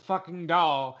titles with the fucking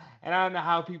doll. And I don't know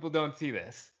how people don't see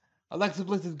this. Alexa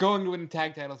Bliss is going to win the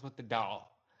tag titles with the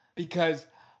doll. Because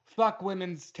fuck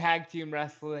women's tag team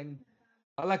wrestling.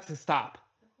 Alexa, stop.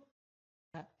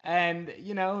 And,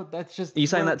 that's just... Are you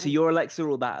saying that to your Alexa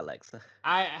or that Alexa?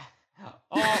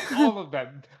 All of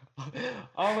them.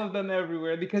 All of them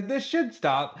everywhere. Because this should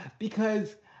stop.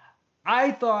 Because...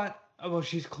 I thought, well,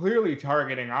 she's clearly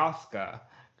targeting Asuka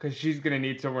because she's going to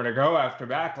need somewhere to go after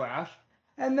Backlash.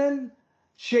 And then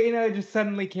Shayna just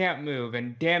suddenly can't move.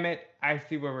 And damn it, I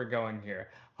see where we're going here.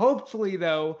 Hopefully,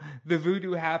 though, the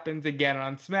voodoo happens again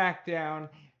on SmackDown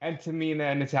and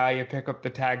Tamina and Natalya pick up the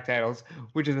tag titles,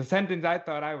 which is a sentence I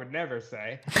thought I would never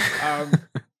say.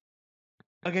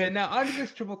 Okay, now under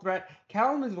this triple threat,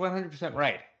 Callum is 100%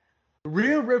 right.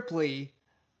 Rhea Ripley...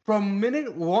 from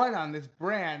minute one on this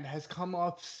brand has come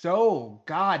off so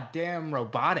goddamn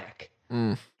robotic.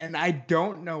 And I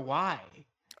don't know why.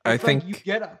 I think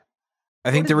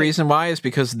the reason why is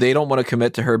because they don't want to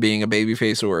commit to her being a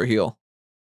babyface or a heel.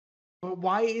 But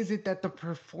why is it that the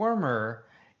performer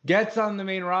gets on the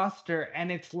main roster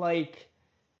and it's like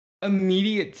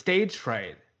immediate stage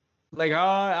fright? Like, oh,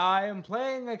 I am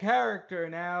playing a character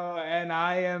now, and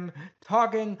I am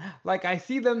talking like I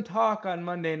see them talk on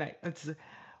Monday night. It's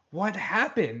what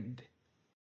happened.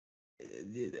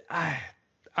 I,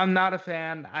 I'm not a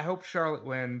fan. I hope Charlotte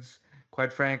wins,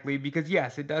 quite frankly, because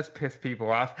yes, it does piss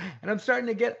people off, and I'm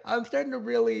starting to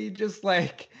really just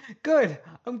like, good.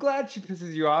 I'm glad she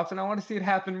pisses you off, and I want to see it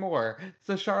happen more.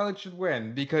 So Charlotte should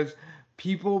win because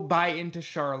people buy into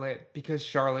Charlotte because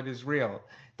Charlotte is real.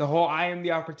 The whole "I am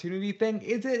the opportunity" thing,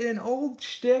 is it an old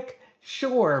shtick?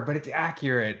 Sure, but it's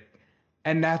accurate,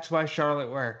 and that's why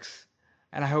Charlotte works.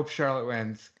 And I hope Charlotte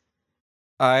wins.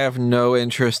 I have no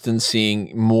interest in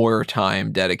seeing more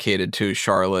time dedicated to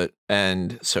Charlotte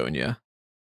and Sonya.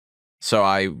 So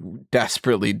I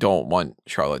desperately don't want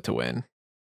Charlotte to win.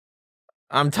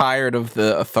 I'm tired of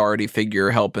the authority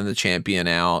figure helping the champion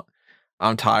out.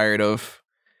 I'm tired of...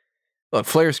 Look,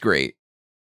 Flair's great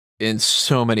in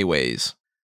so many ways.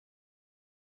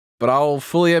 But I'll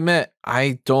fully admit,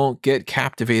 I don't get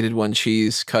captivated when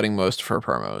she's cutting most of her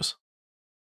promos.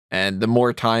 And the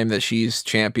more time that she's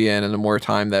champion and the more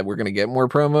time that we're going to get more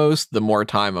promos, the more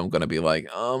time I'm going to be like,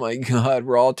 oh my God,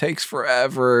 Raw takes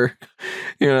forever.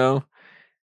 You know,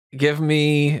 give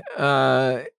me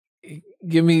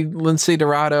Lindsay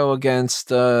Dorado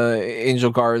against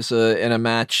Angel Garza in a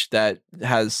match that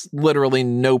has literally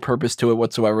no purpose to it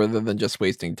whatsoever other than just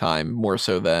wasting time, more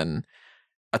so than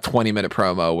a 20-minute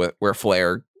promo where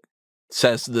Flair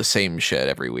says the same shit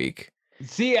every week.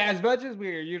 See, as much as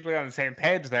we are usually on the same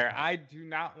page there, I do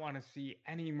not want to see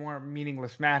any more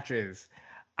meaningless matches.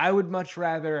 I would much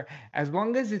rather, as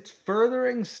long as it's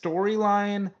furthering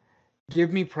storyline,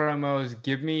 give me promos,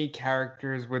 give me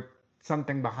characters with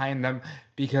something behind them.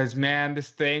 Because, man, this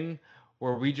thing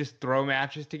where we just throw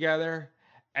matches together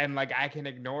and, like, I can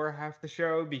ignore half the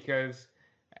show because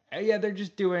yeah, they're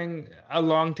just doing a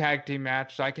long tag team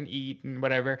match so I can eat and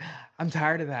whatever. I'm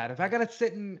tired of that. If I gotta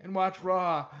sit and watch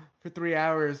Raw for 3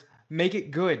 hours, make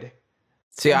it good.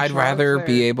 See, And I'd Charlotte rather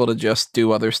be Flair, able to just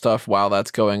do other stuff while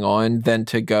that's going on than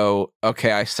to go,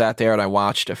 okay, I sat there and I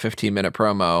watched a 15-minute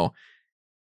promo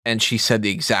and she said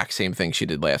the exact same thing she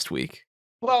did last week.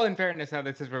 well, in fairness, now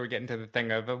this is where we get into the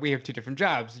thing of we have two different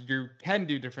jobs. You can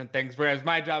do different things, whereas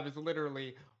my job is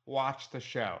literally watch the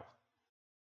show.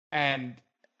 And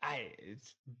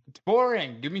it's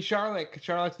boring. Give me Charlotte, 'cause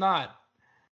Charlotte's not.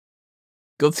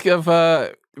 Let's give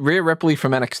Rhea Ripley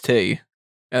from NXT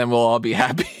and then we'll all be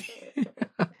happy.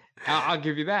 I'll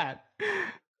give you that.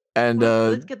 And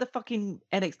let's get the fucking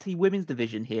NXT women's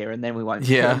division here, and then we won't.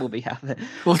 Yeah. We'll be happy.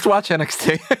 let's watch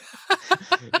NXT.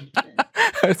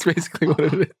 That's basically what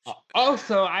it is.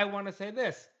 Also, I want to say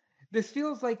this. This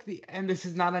feels like and this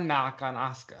is not a knock on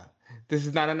Asuka. This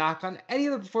is not a knock on any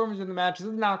of the performers in the match. This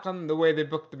is a knock on the way they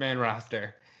booked the main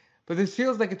roster. But this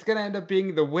feels like it's going to end up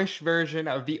being the Wish version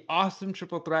of the awesome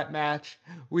triple threat match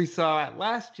we saw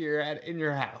last year at In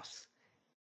Your House.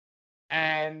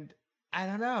 And I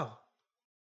don't know.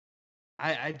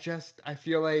 I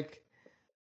feel like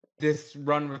this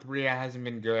run with Rhea hasn't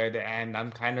been good, and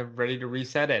I'm kind of ready to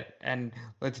reset it. And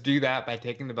let's do that by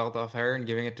taking the belt off her and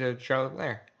giving it to Charlotte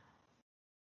Flair.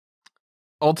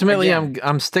 Ultimately, Again.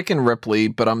 I'm sticking Ripley,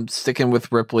 but I'm sticking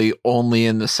with Ripley only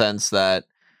in the sense that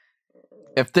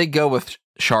if they go with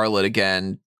Charlotte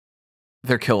again,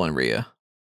 they're killing Rhea.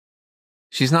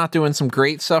 She's not doing some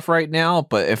great stuff right now,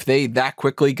 but if they that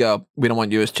quickly go, we don't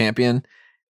want you as champion,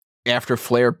 after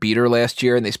Flair beat her last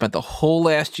year and they spent the whole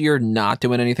last year not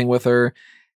doing anything with her,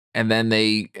 and then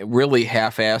they really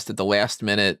half-assed at the last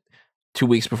minute 2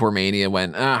 weeks before Mania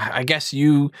when, I guess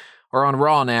you are on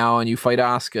Raw now and you fight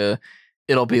Asuka,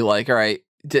 it'll be like, all right,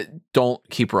 don't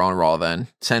keep her on Raw then.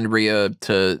 Send Rhea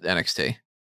to NXT.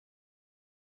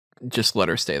 Just let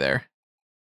her stay there.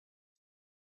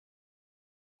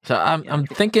 So I'm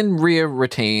thinking Rhea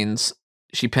retains.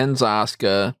 She pins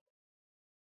Asuka.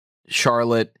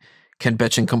 Charlotte can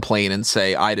bitch and complain and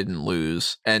say, I didn't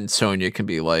lose. And Sonya can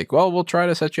be like, well, we'll try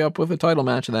to set you up with a title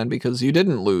match then because you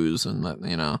didn't lose. And,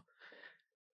 you know.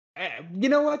 You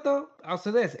know what, though? I'll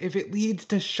say this. If it leads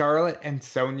to Charlotte and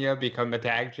Sonya become the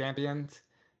tag champions,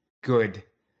 good.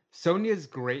 Sonya's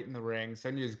great in the ring.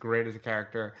 Sonya's great as a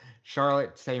character.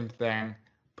 Charlotte, same thing.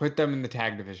 Put them in the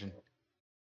tag division.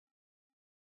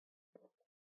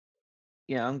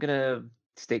 Yeah, I'm gonna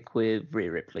stick with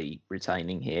Rhea Ripley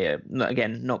retaining here.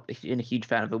 Again, not a huge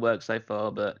fan of her work so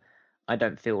far, but I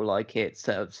don't feel like it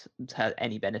serves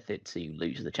any benefit to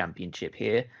lose the championship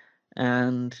here.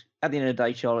 And at the end of the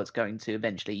day, Charlotte's going to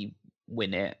eventually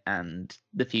win it, and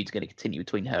the feud's going to continue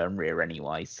between her and Rhea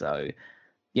anyway. So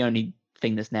the only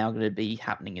thing that's now going to be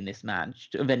happening in this match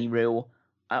of any real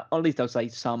at least I'll say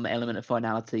some element of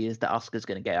finality is that Asuka's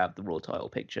going to get out of the Raw title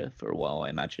picture for a while, I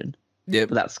imagine. Yep.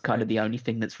 But that's kind of the only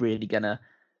thing that's really going to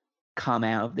come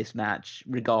out of this match,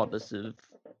 regardless of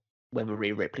whether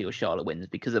Rhea Ripley or Charlotte wins,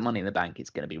 because at Money in the Bank, it's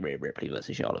going to be Rhea Ripley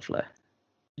versus Charlotte Flair.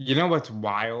 You know what's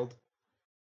wild?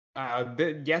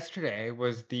 Yesterday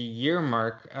was the year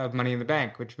mark of Money in the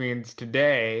Bank, which means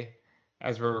today,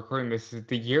 as we're recording this, is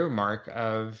the year mark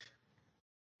of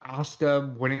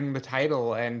Asuka winning the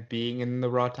title and being in the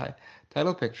Raw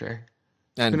title picture.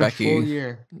 It's And been Becky a full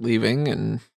year. leaving,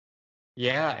 and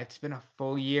Yeah, it's been a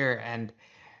full year, and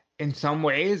in some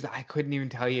ways, I couldn't even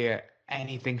tell you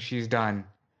anything she's done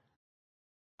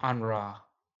on Raw,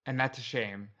 and that's a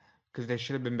shame because they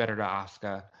should have been better to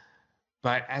Asuka.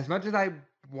 But as much as I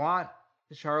want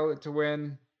Charlotte to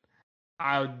win,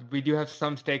 we do have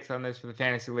some stakes on this for the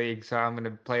fantasy league, so I'm going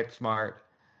to play it smart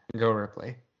and go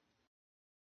Ripley.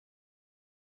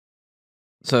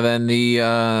 so then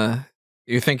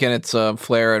you're thinking it's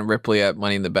Flair and Ripley at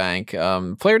Money in the Bank.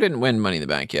 Flair didn't win Money in the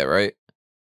Bank yet, right?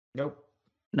 Nope.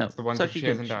 No, It's the one so that she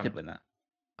hasn't could done. win that.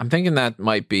 I'm thinking that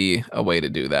might be a way to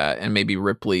do that, and maybe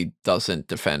Ripley doesn't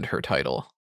defend her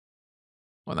title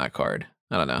on that card.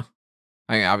 I don't know.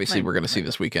 I mean, obviously, Maybe, we're going to see maybe.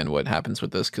 this weekend what happens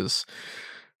with this, because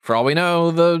for all we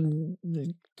know, the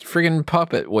friggin'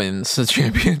 puppet wins the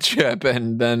championship,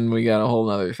 and then we got a whole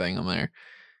other thing on there.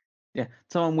 Yeah,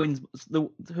 someone wins.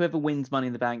 Whoever wins Money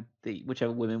in the Bank,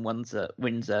 whichever woman wins the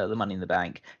Money in the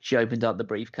Bank, she opens up the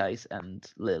briefcase and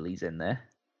Lily's in there.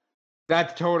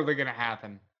 That's totally going to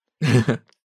happen.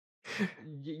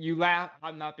 You laugh.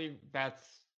 I'm not being. That's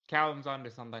Callum's onto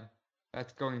something.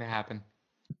 That's going to happen.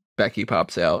 Becky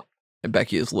pops out, and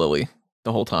Becky is Lily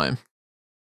the whole time.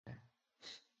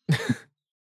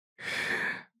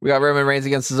 We got Roman Reigns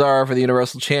against Cesaro for the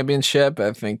Universal Championship.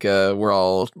 I think we're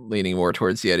all leaning more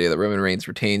towards the idea that Roman Reigns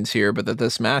retains here, but that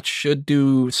this match should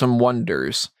do some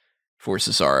wonders for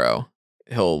Cesaro.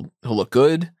 He'll look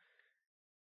good,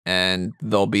 and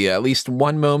there'll be at least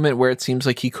one moment where it seems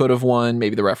like he could have won.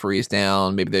 Maybe the referee's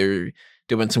down. Maybe they're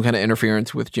doing some kind of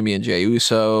interference with Jimmy and Jey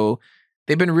Uso.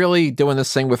 They've been really doing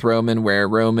this thing with Roman where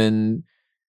Roman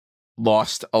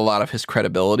lost a lot of his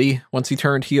credibility once he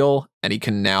turned heel, and he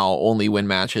can now only win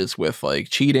matches with like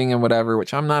cheating and whatever,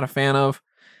 which I'm not a fan of,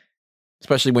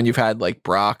 especially when you've had like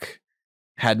Brock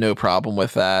had no problem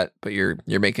with that, but you're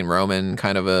making Roman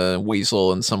kind of a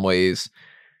weasel in some ways.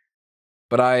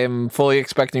 But I am fully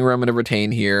expecting Roman to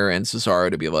retain here and Cesaro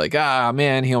to be like,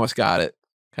 man, he almost got it,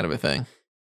 kind of a thing.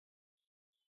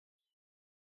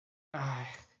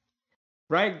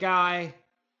 Right guy,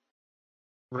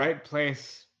 right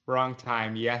place, wrong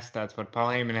time. Yes, that's what Paul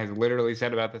Heyman has literally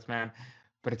said about this man,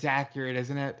 but it's accurate,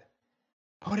 isn't it?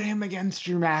 Put him against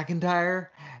Drew McIntyre,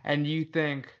 and you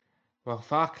think, well,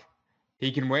 fuck,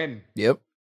 he can win. Yep.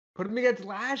 Put him against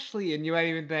Lashley, and you might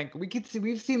even think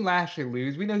we've seen Lashley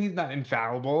lose. We know he's not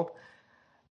infallible.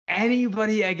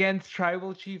 Anybody against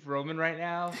Tribal Chief Roman right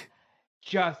now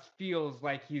just feels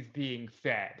like he's being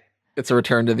fed. It's a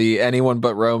return to the anyone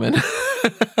but Roman.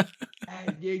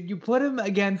 You put him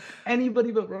against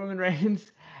anybody but Roman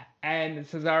Reigns, and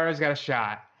Cesaro's got a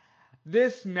shot.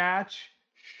 This match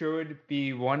should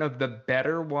be one of the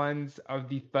better ones of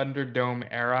the Thunderdome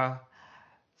era.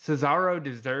 Cesaro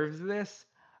deserves this.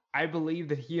 I believe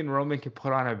that he and Roman can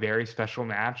put on a very special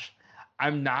match.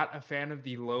 I'm not a fan of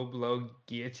the low blow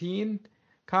guillotine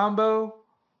combo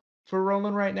for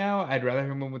Roman right now. I'd rather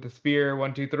him win with the spear,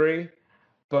 1, 2, 3.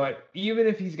 But even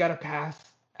if he's got to pass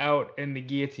out in the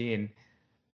guillotine,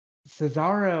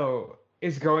 Cesaro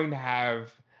is going to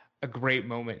have a great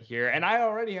moment here. And I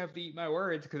already have to eat my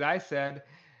words because I said,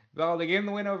 well, they gave him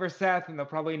the win over Seth and they'll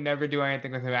probably never do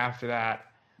anything with him after that.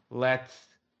 Let's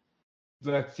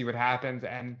see what happens.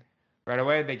 And right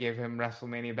away, they gave him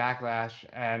WrestleMania Backlash.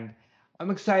 And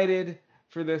I'm excited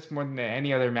for this more than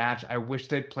any other match. I wish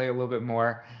they'd play a little bit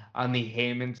more on the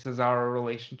Heyman-Cesaro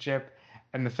relationship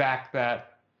and the fact that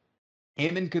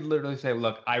Heyman could literally say,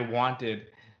 look, I wanted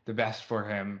the best for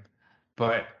him,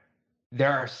 but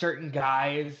there are certain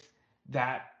guys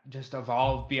that just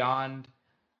evolve beyond,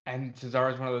 and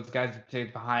Cesaro is one of those guys that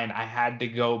stays behind. I had to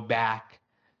go back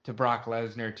to Brock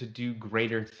Lesnar to do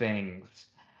greater things.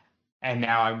 And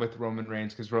now I'm with Roman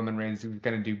Reigns because Roman Reigns is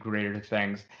going to do greater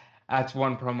things. That's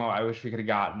one promo I wish we could have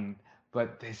gotten.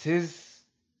 But this is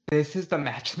the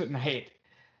match of the night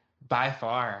by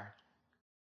far.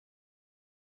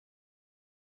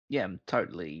 Yeah, I'm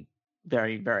totally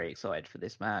very, very excited for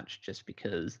this match just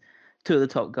because two of the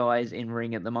top guys in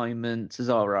ring at the moment.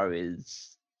 Cesaro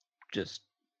is just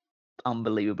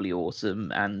unbelievably awesome,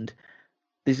 and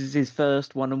this is his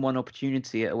first one-on-one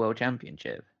opportunity at a world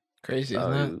championship. Crazy,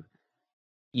 isn't it?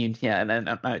 and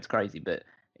I know it's crazy, but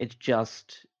it's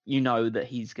just that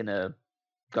he's gonna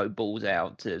go balls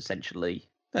out to essentially.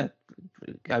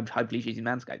 Hopefully he's using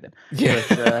Manscaped then.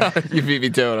 Yeah, But, you beat me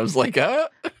to it. I was like,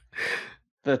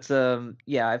 But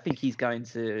yeah, I think he's going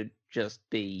to just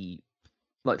be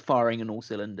like firing on all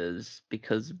cylinders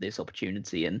because of this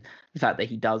opportunity and the fact that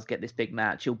he does get this big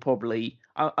match. He'll probably.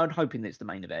 I'm hoping it's the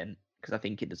main event because I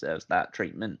think it deserves that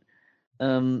treatment.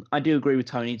 I do agree with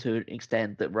Tony to an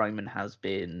extent that Roman has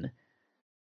been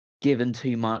given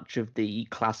too much of the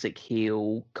classic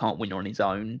heel can't win on his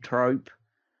own trope,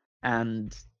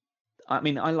 and I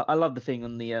mean, I love the thing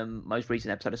on the most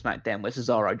recent episode of SmackDown where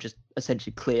Cesaro just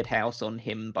essentially cleared house on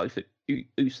him both at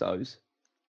Usos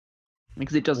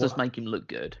because it does just make him look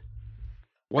good.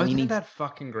 Wasn't that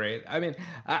fucking great? I mean,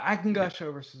 I can gush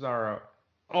over Cesaro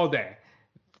all day.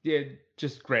 Yeah,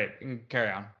 just great. And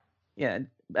carry on. Yeah,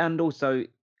 and also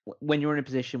when you're in a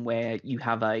position where you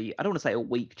have I don't want to say a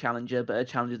weak challenger, but a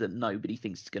challenger that nobody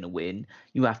thinks is going to win,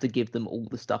 you have to give them all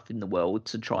the stuff in the world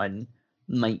to try and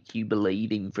make you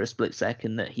believe even for a split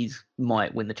second that he's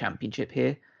might win the championship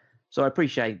here. So I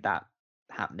appreciate that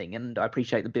happening, and I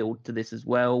appreciate the build to this as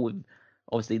well, with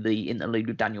obviously the interlude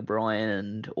with Daniel Bryan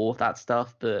and all of that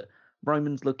stuff. But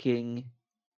Roman's looking,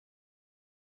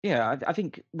 I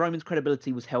think Roman's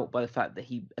credibility was helped by the fact that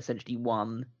he essentially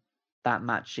won that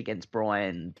match against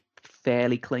Bryan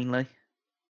fairly cleanly.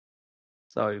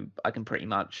 So I pretty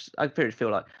much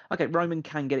feel like, okay, Roman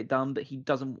can get it done, but he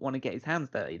doesn't want to get his hands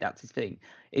dirty. That's his thing.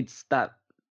 It's that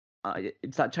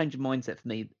change of mindset for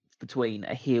me between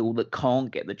a heel that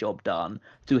can't get the job done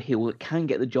to a heel that can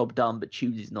get the job done but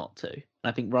chooses not to. And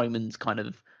I think Roman's kind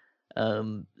of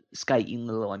skating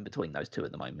the line between those two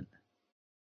at the moment.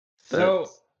 So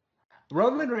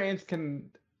Roman Reigns can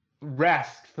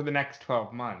rest for the next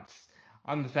 12 months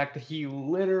on the fact that he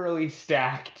literally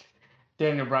stacked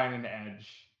Daniel Bryan and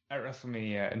Edge at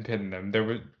WrestleMania and pinned them. There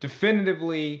was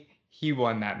definitively he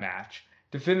won that match.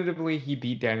 Definitively he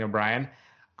beat Daniel Bryan.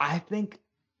 I think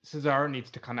Cesaro needs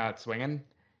to come out swinging,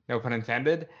 no pun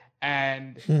intended,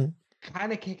 and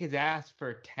kind of kick his ass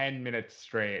for 10 minutes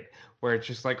straight, where it's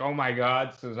just like, oh my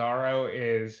God, Cesaro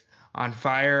is on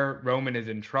fire, Roman is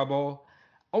in trouble.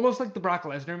 Almost like the Brock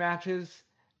Lesnar matches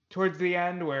towards the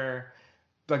end where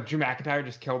like Drew McIntyre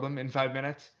just killed him in 5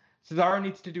 minutes. Cesaro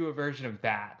needs to do a version of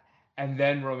that, and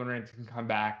then Roman Reigns can come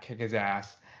back, kick his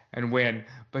ass, and win.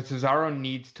 But Cesaro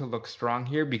needs to look strong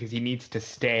here because he needs to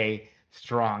stay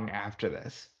strong after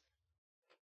this.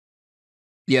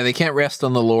 Yeah, they can't rest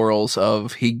on the laurels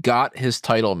of he got his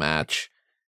title match.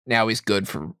 Now he's good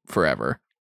for forever.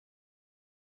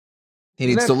 He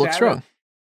needs to look strong.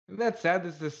 Isn't that sad?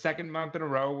 This is the second month in a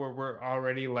row where we're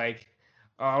already like,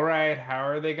 all right, how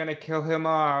are they going to kill him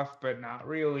off? But not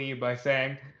really, by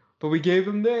saying, but we gave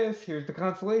him this. Here's the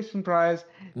consolation prize.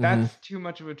 That's too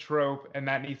much of a trope, and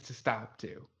that needs to stop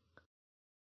too.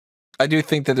 I do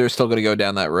think that they're still going to go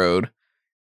down that road,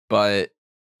 but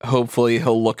hopefully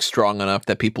he'll look strong enough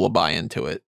that people will buy into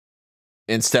it.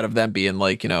 Instead of them being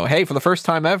like, hey, for the first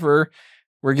time ever,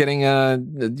 we're getting,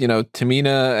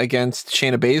 Tamina against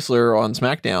Shayna Baszler on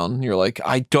SmackDown. You're like,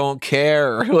 I don't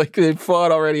care. Like, they've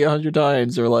fought already 100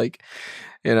 times. Or like,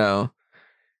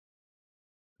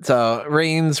 So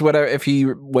Reigns, whatever, if he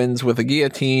wins with a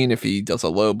guillotine, if he does a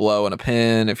low blow and a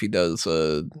pin, if he does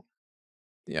a,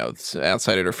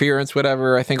 outside interference,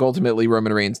 whatever, I think ultimately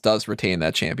Roman Reigns does retain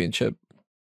that championship.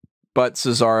 But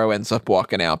Cesaro ends up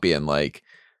walking out being like,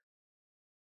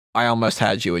 I almost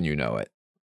had you and you know it.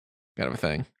 Kind of a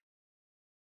thing.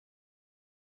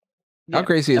 Yeah, how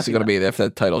crazy is it going to be if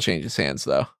that title changes hands,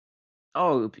 though?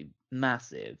 Oh, it would be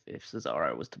massive if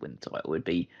Cesaro was to win the title. It would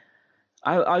be,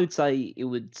 I would say it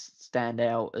would stand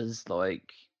out as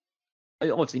like,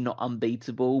 obviously not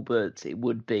unbeatable, but it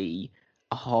would be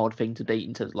a hard thing to beat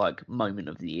in terms of like moment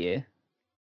of the year.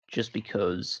 Just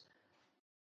because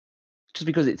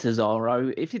it's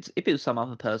Cesaro. If it was some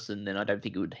other person, then I don't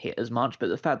think it would hit as much. But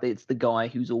the fact that it's the guy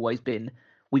who's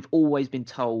we've always been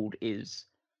told is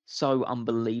so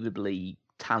unbelievably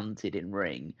talented in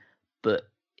ring, but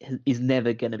is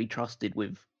never going to be trusted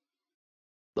with,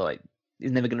 like,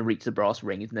 is never going to reach the brass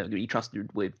ring. Is never going to be trusted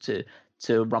with to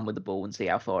run with the ball and see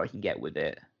how far he can get with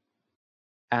it.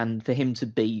 And for him to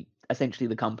be essentially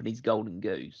the company's golden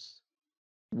goose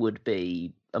would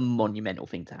be a monumental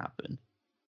thing to happen.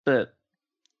 But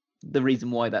the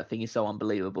reason why that thing is so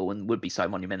unbelievable and would be so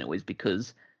monumental is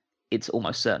because it's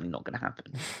almost certainly not going to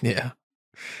happen. Yeah.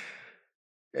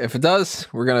 If it does,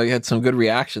 we're going to get some good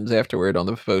reactions afterward on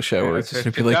the post show. Where it's just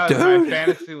going to be like, dude, my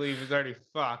fantasy league is already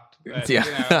fucked. But,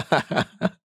 yeah.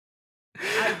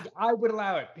 I would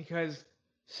allow it because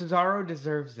Cesaro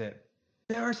deserves it.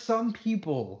 there are some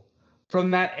people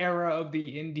from that era of the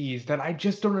indies that I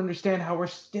just don't understand how we're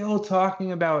still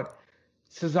talking about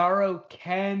Cesaro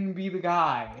can be the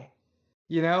guy.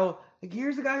 You know, like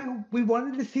here's a guy who we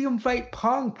wanted to see him fight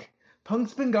Punk.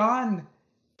 Punk's been gone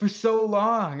for so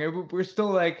long, and we're still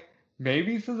like,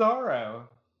 maybe Cesaro.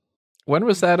 When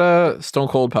was that Stone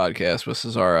Cold podcast with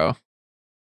Cesaro?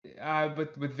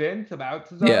 But with Vince about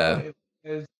Cesaro, Yeah. it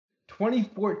was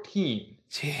 2014.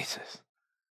 Jesus.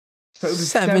 So it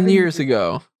was 7 years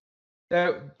ago.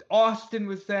 Austin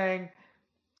was saying,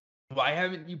 why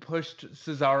haven't you pushed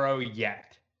Cesaro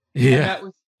yet? Yeah. And that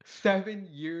was 7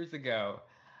 years ago.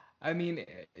 I mean,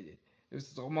 it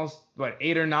was almost,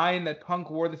 8 or 9 that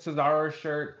Punk wore the Cesaro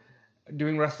shirt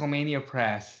doing WrestleMania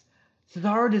press.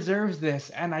 Cesaro deserves this,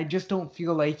 and I just don't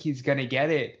feel like he's going to get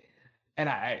it. And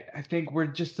I think we're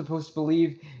just supposed to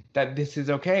believe that this is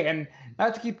okay. And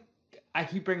not to I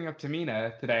keep bringing up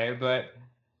Tamina today, but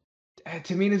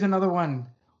Tamina's another one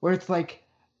where it's like,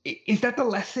 is that the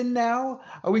lesson now?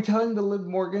 Are we telling the Liv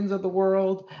Morgans of the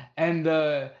world and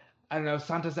the, I don't know,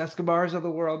 Santos Escobars of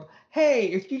the world, hey,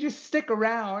 if you just stick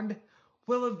around,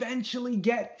 we'll eventually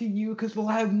get to you because we'll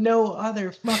have no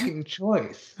other fucking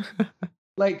choice.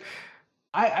 Like,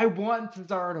 I want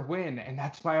Cesaro to win, and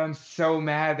that's why I'm so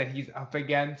mad that he's up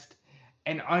against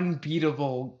an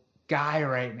unbeatable guy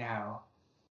right now.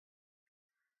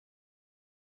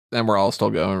 And we're all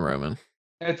still going Roman.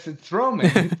 It's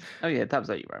Roman. Oh yeah, that was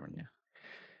you, Roman. Yeah.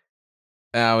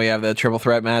 Now we have the triple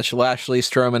threat match: Lashley,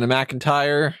 Strowman, and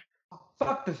McIntyre.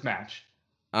 Fuck this match.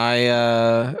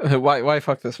 Why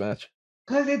fuck this match?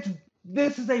 Because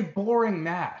this is a boring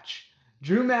match.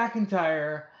 Drew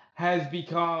McIntyre has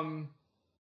become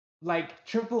like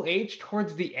Triple H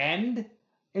towards the end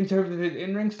in terms of his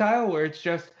in-ring style, where it's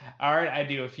just, all right, I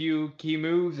do a few key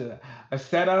moves, a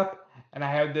setup, and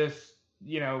I have this,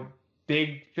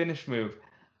 big finish move.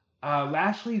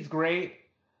 Lashley's great,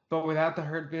 but without the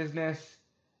Hurt Business,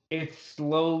 it's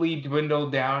slowly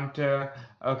dwindled down to,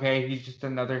 okay, he's just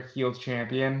another heel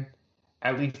champion.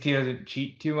 At least he doesn't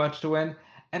cheat too much to win.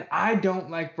 And I don't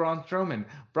like Braun Strowman.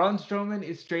 Braun Strowman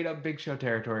is straight up Big Show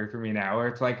territory for me now, where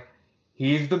it's like,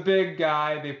 he's the big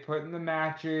guy they put in the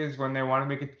matches when they want to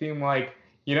make it seem like,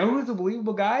 who's a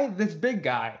believable guy? This big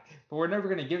guy. But we're never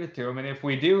going to give it to him. And if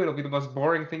we do, it'll be the most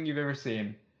boring thing you've ever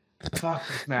seen. Fuck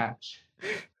this match.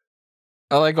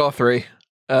 I like all three.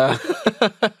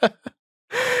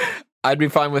 I'd be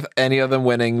fine with any of them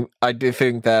winning. I do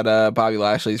think that Bobby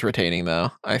Lashley's retaining,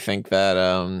 though. I think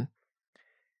that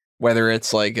whether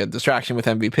it's like a distraction with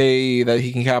MVP that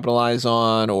he can capitalize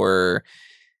on, or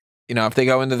if they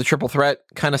go into the triple threat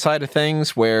kind of side of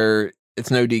things where it's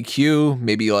no DQ,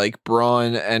 maybe like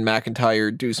Braun and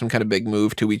McIntyre do some kind of big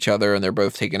move to each other and they're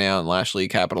both taken out and Lashley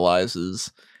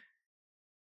capitalizes.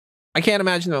 I can't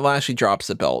imagine that Lashley drops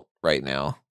the belt right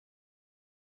now.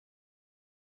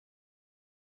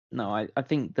 No, I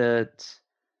think that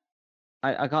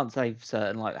I can't say for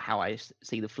certain like how I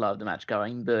see the flow of the match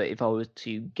going, but if I was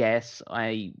to guess,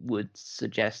 I would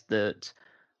suggest that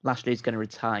Lashley is going to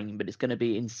retain, but it's going to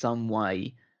be in some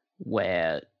way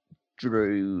where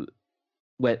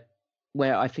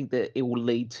where I think that it will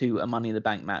lead to a Money in the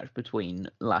Bank match between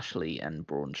Lashley and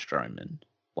Braun Strowman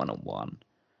 1-on-1.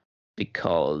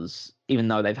 Because even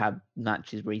though they've had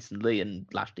matches recently and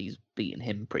Lashley's beaten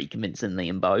him pretty convincingly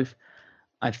in both,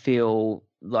 I feel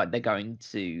like they're going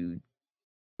to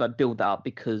build that up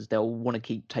because they'll want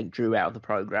to take Drew out of the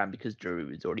program because Drew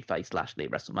has already faced Lashley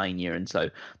at WrestleMania, and so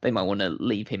they might want to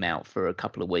leave him out for a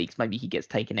couple of weeks. Maybe he gets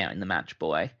taken out in the match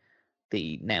by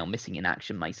the now missing in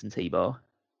action Mason T-Bar.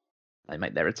 They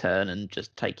make their return and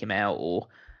just take him out, or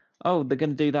they're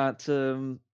going to do that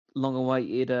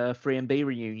long-awaited 3MB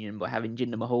reunion by having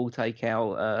Jinder Mahal take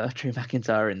out Drew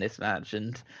McIntyre in this match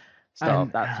and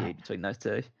start that feud between those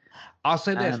two. I'll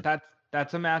say this: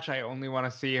 that's a match I only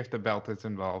want to see if the belt is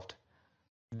involved.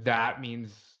 That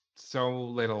means so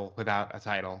little without a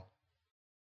title.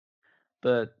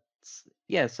 But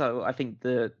yeah, so I think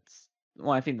that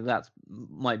that's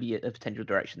might be a potential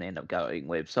direction they end up going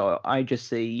with. So I just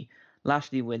see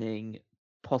Lashley winning,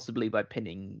 possibly by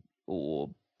pinning or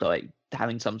like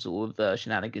having some sort of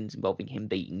shenanigans involving him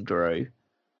beating Drew,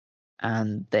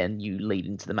 and then you lead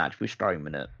into the match with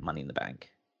Strowman at Money in the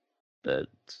Bank. But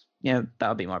yeah, that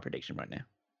would be my prediction right now.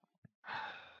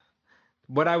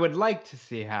 What I would like to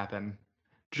see happen: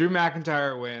 Drew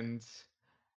McIntyre wins,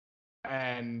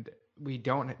 and we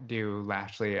don't do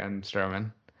Lashley and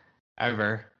Strowman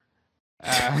ever.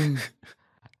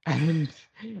 And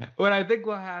what I think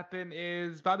will happen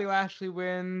is Bobby Lashley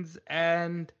wins,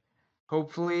 and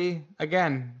hopefully,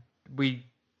 again, we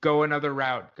go another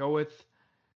route. Go with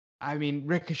I mean,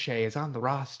 Ricochet is on the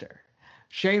roster.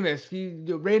 Sheamus,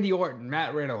 Randy Orton,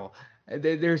 Matt Riddle.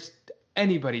 There's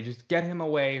anybody. Just get him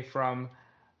away from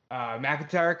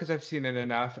McIntyre because I've seen it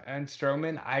enough. And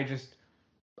Strowman,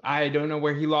 I don't know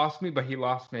where he lost me, but he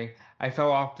lost me. I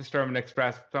fell off the Strowman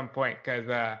Express at some point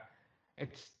because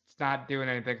it's not doing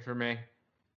anything for me.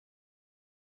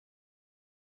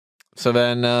 So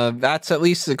then that's at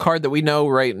least the card that we know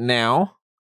right now.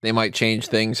 They might change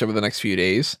things over the next few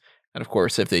days. And of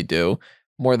course, if they do,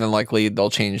 more than likely they'll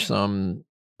change some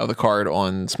of the card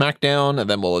on SmackDown, and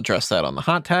then we'll address that on the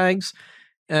hot tags.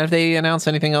 And if they announce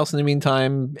anything else in the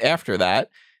meantime after that,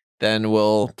 then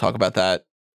we'll talk about that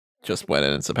just when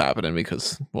it ends up happening,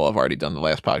 because we'll have already done the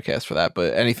last podcast for that.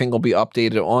 But anything will be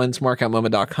updated on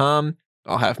smarkoutmoment.com.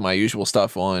 I'll have my usual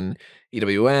stuff on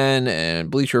EWN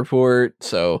and Bleacher Report.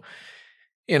 So,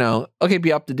 I'll keep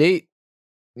you up to date.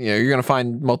 You're going to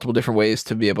find multiple different ways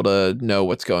to be able to know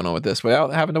what's going on with this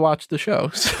without having to watch the show.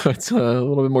 So it's a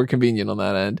little bit more convenient on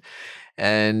that end.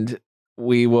 And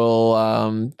we will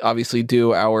obviously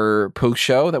do our post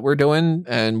show that we're doing,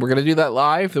 and we're going to do that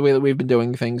live the way that we've been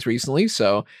doing things recently.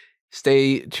 So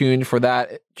stay tuned for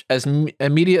that as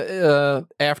immediate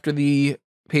after the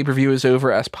pay-per-view is over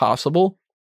as possible.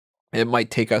 It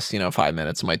might take us, 5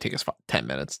 minutes. It might take us 10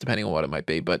 minutes, depending on what it might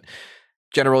be. But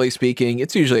generally speaking,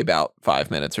 it's usually about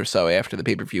 5 minutes or so after the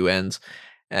pay-per-view ends.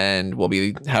 And we'll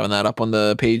be having that up on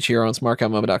the page here on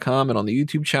smarkoutmoment.com and on the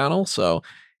YouTube channel. So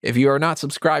if you are not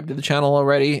subscribed to the channel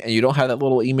already and you don't have that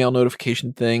little email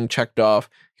notification thing checked off,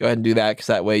 go ahead and do that, because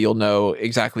that way you'll know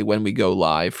exactly when we go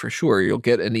live for sure. You'll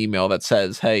get an email that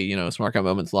says, hey, Smark Out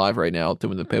Moment's live right now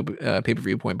doing the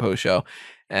pay-per-view-point post show.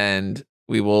 And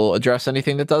we will address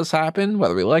anything that does happen,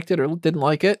 whether we liked it or didn't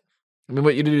like it. I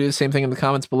want you to do the same thing in the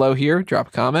comments below here. Drop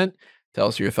a comment. Tell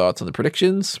us your thoughts on the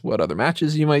predictions, what other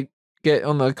matches you might get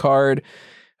on the card,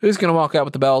 who's going to walk out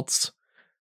with the belts,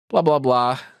 blah, blah,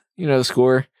 blah. You know the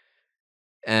score.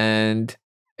 And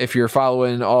if you're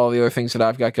following all the other things that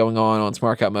I've got going on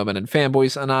Smark Out Moment and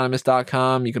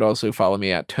fanboysanonymous.com, you could also follow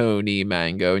me at Tony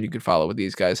Mango, and you could follow what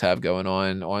these guys have going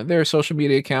on their social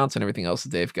media accounts and everything else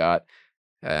that they've got.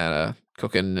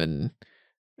 Cooking and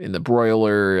in the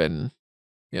broiler, and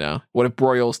what it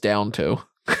broils down to.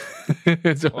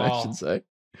 That's what I should say.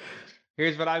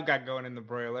 Here's what I've got going in the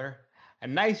broiler: a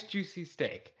nice juicy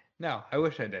steak. No, I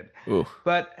wish I did. Ooh,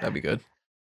 but that'd be good.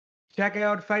 Check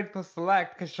out Fightful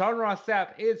Select, because Sean Ross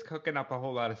Sapp is cooking up a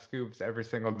whole lot of scoops every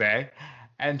single day.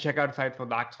 And check out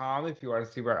Fightful.com if you want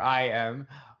to see where I am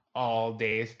all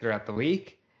days throughout the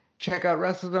week. Check out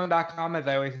WrestleZone.com, as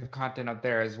I always have content up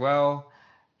there as well.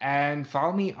 And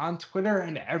follow me on Twitter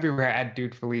and everywhere at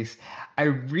Dude Felice. I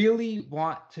really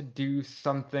want to do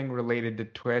something related to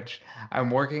Twitch. I'm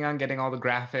working on getting all the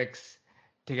graphics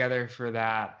together for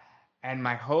that. And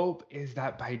my hope is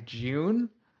that by June,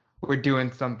 we're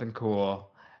doing something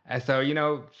cool. And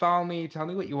so, follow me. Tell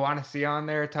me what you want to see on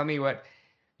there. Tell me what,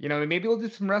 maybe we'll do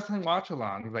some wrestling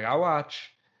watch-alongs. Like, I'll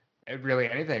watch really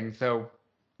anything. So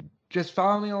just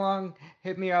follow me along.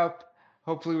 Hit me up.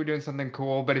 Hopefully we're doing something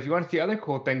cool. But if you want to see other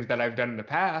cool things that I've done in the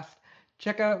past,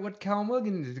 check out what Callum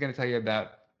Williams is going to tell you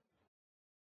about.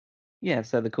 Yeah,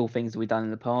 so the cool things we've done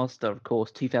in the past are, of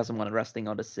course, 2001: A Wrestling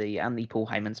Odyssey and the Paul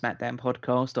Heyman SmackDown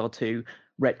podcast, our two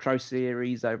retro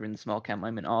series over in the Smark Out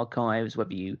Moment archives.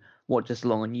 Whether you watch us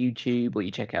along on YouTube or you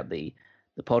check out the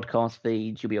podcast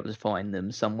feeds, you'll be able to find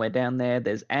them somewhere down there.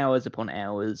 There's hours upon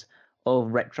hours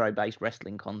of retro-based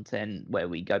wrestling content where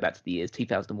we go back to the years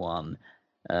 2001,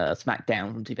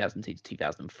 SmackDown from 2002 to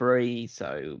 2003.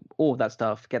 So all of that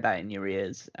stuff, get that in your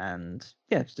ears, and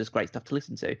yeah, it's just great stuff to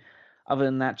listen to. Other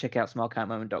than that, check out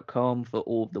smarkoutmoment.com for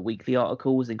all of the weekly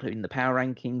articles, including the power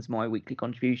rankings, my weekly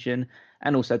contribution,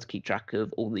 and also to keep track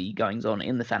of all the goings on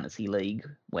in the fantasy league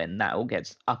when that all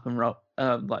gets up and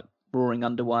roaring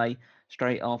underway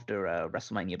straight after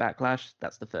WrestleMania Backlash.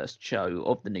 That's the first show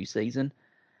of the new season.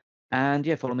 And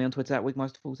yeah, follow me on Twitter at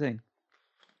Wigmaster14.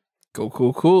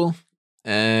 Cool.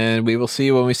 And we will see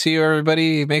you when we see you,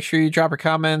 everybody. Make sure you drop your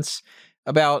comments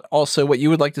about also what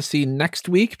you would like to see next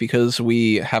week, because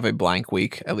we have a blank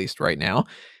week, at least right now.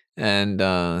 And,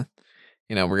 we're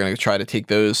going to try to take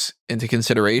those into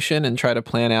consideration and try to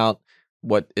plan out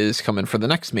what is coming for the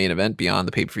next main event beyond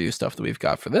the pay-per-view stuff that we've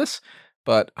got for this.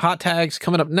 But hot tags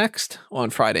coming up next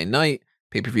on Friday night,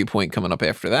 pay-per-view-point coming up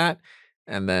after that,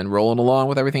 and then rolling along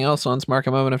with everything else on Smark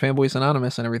Out Moment and Fanboys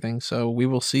Anonymous and everything. So we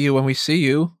will see you when we see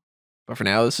you. But for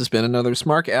now, this has been another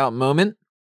Smark Out Moment,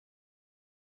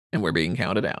 and we're being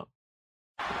counted out.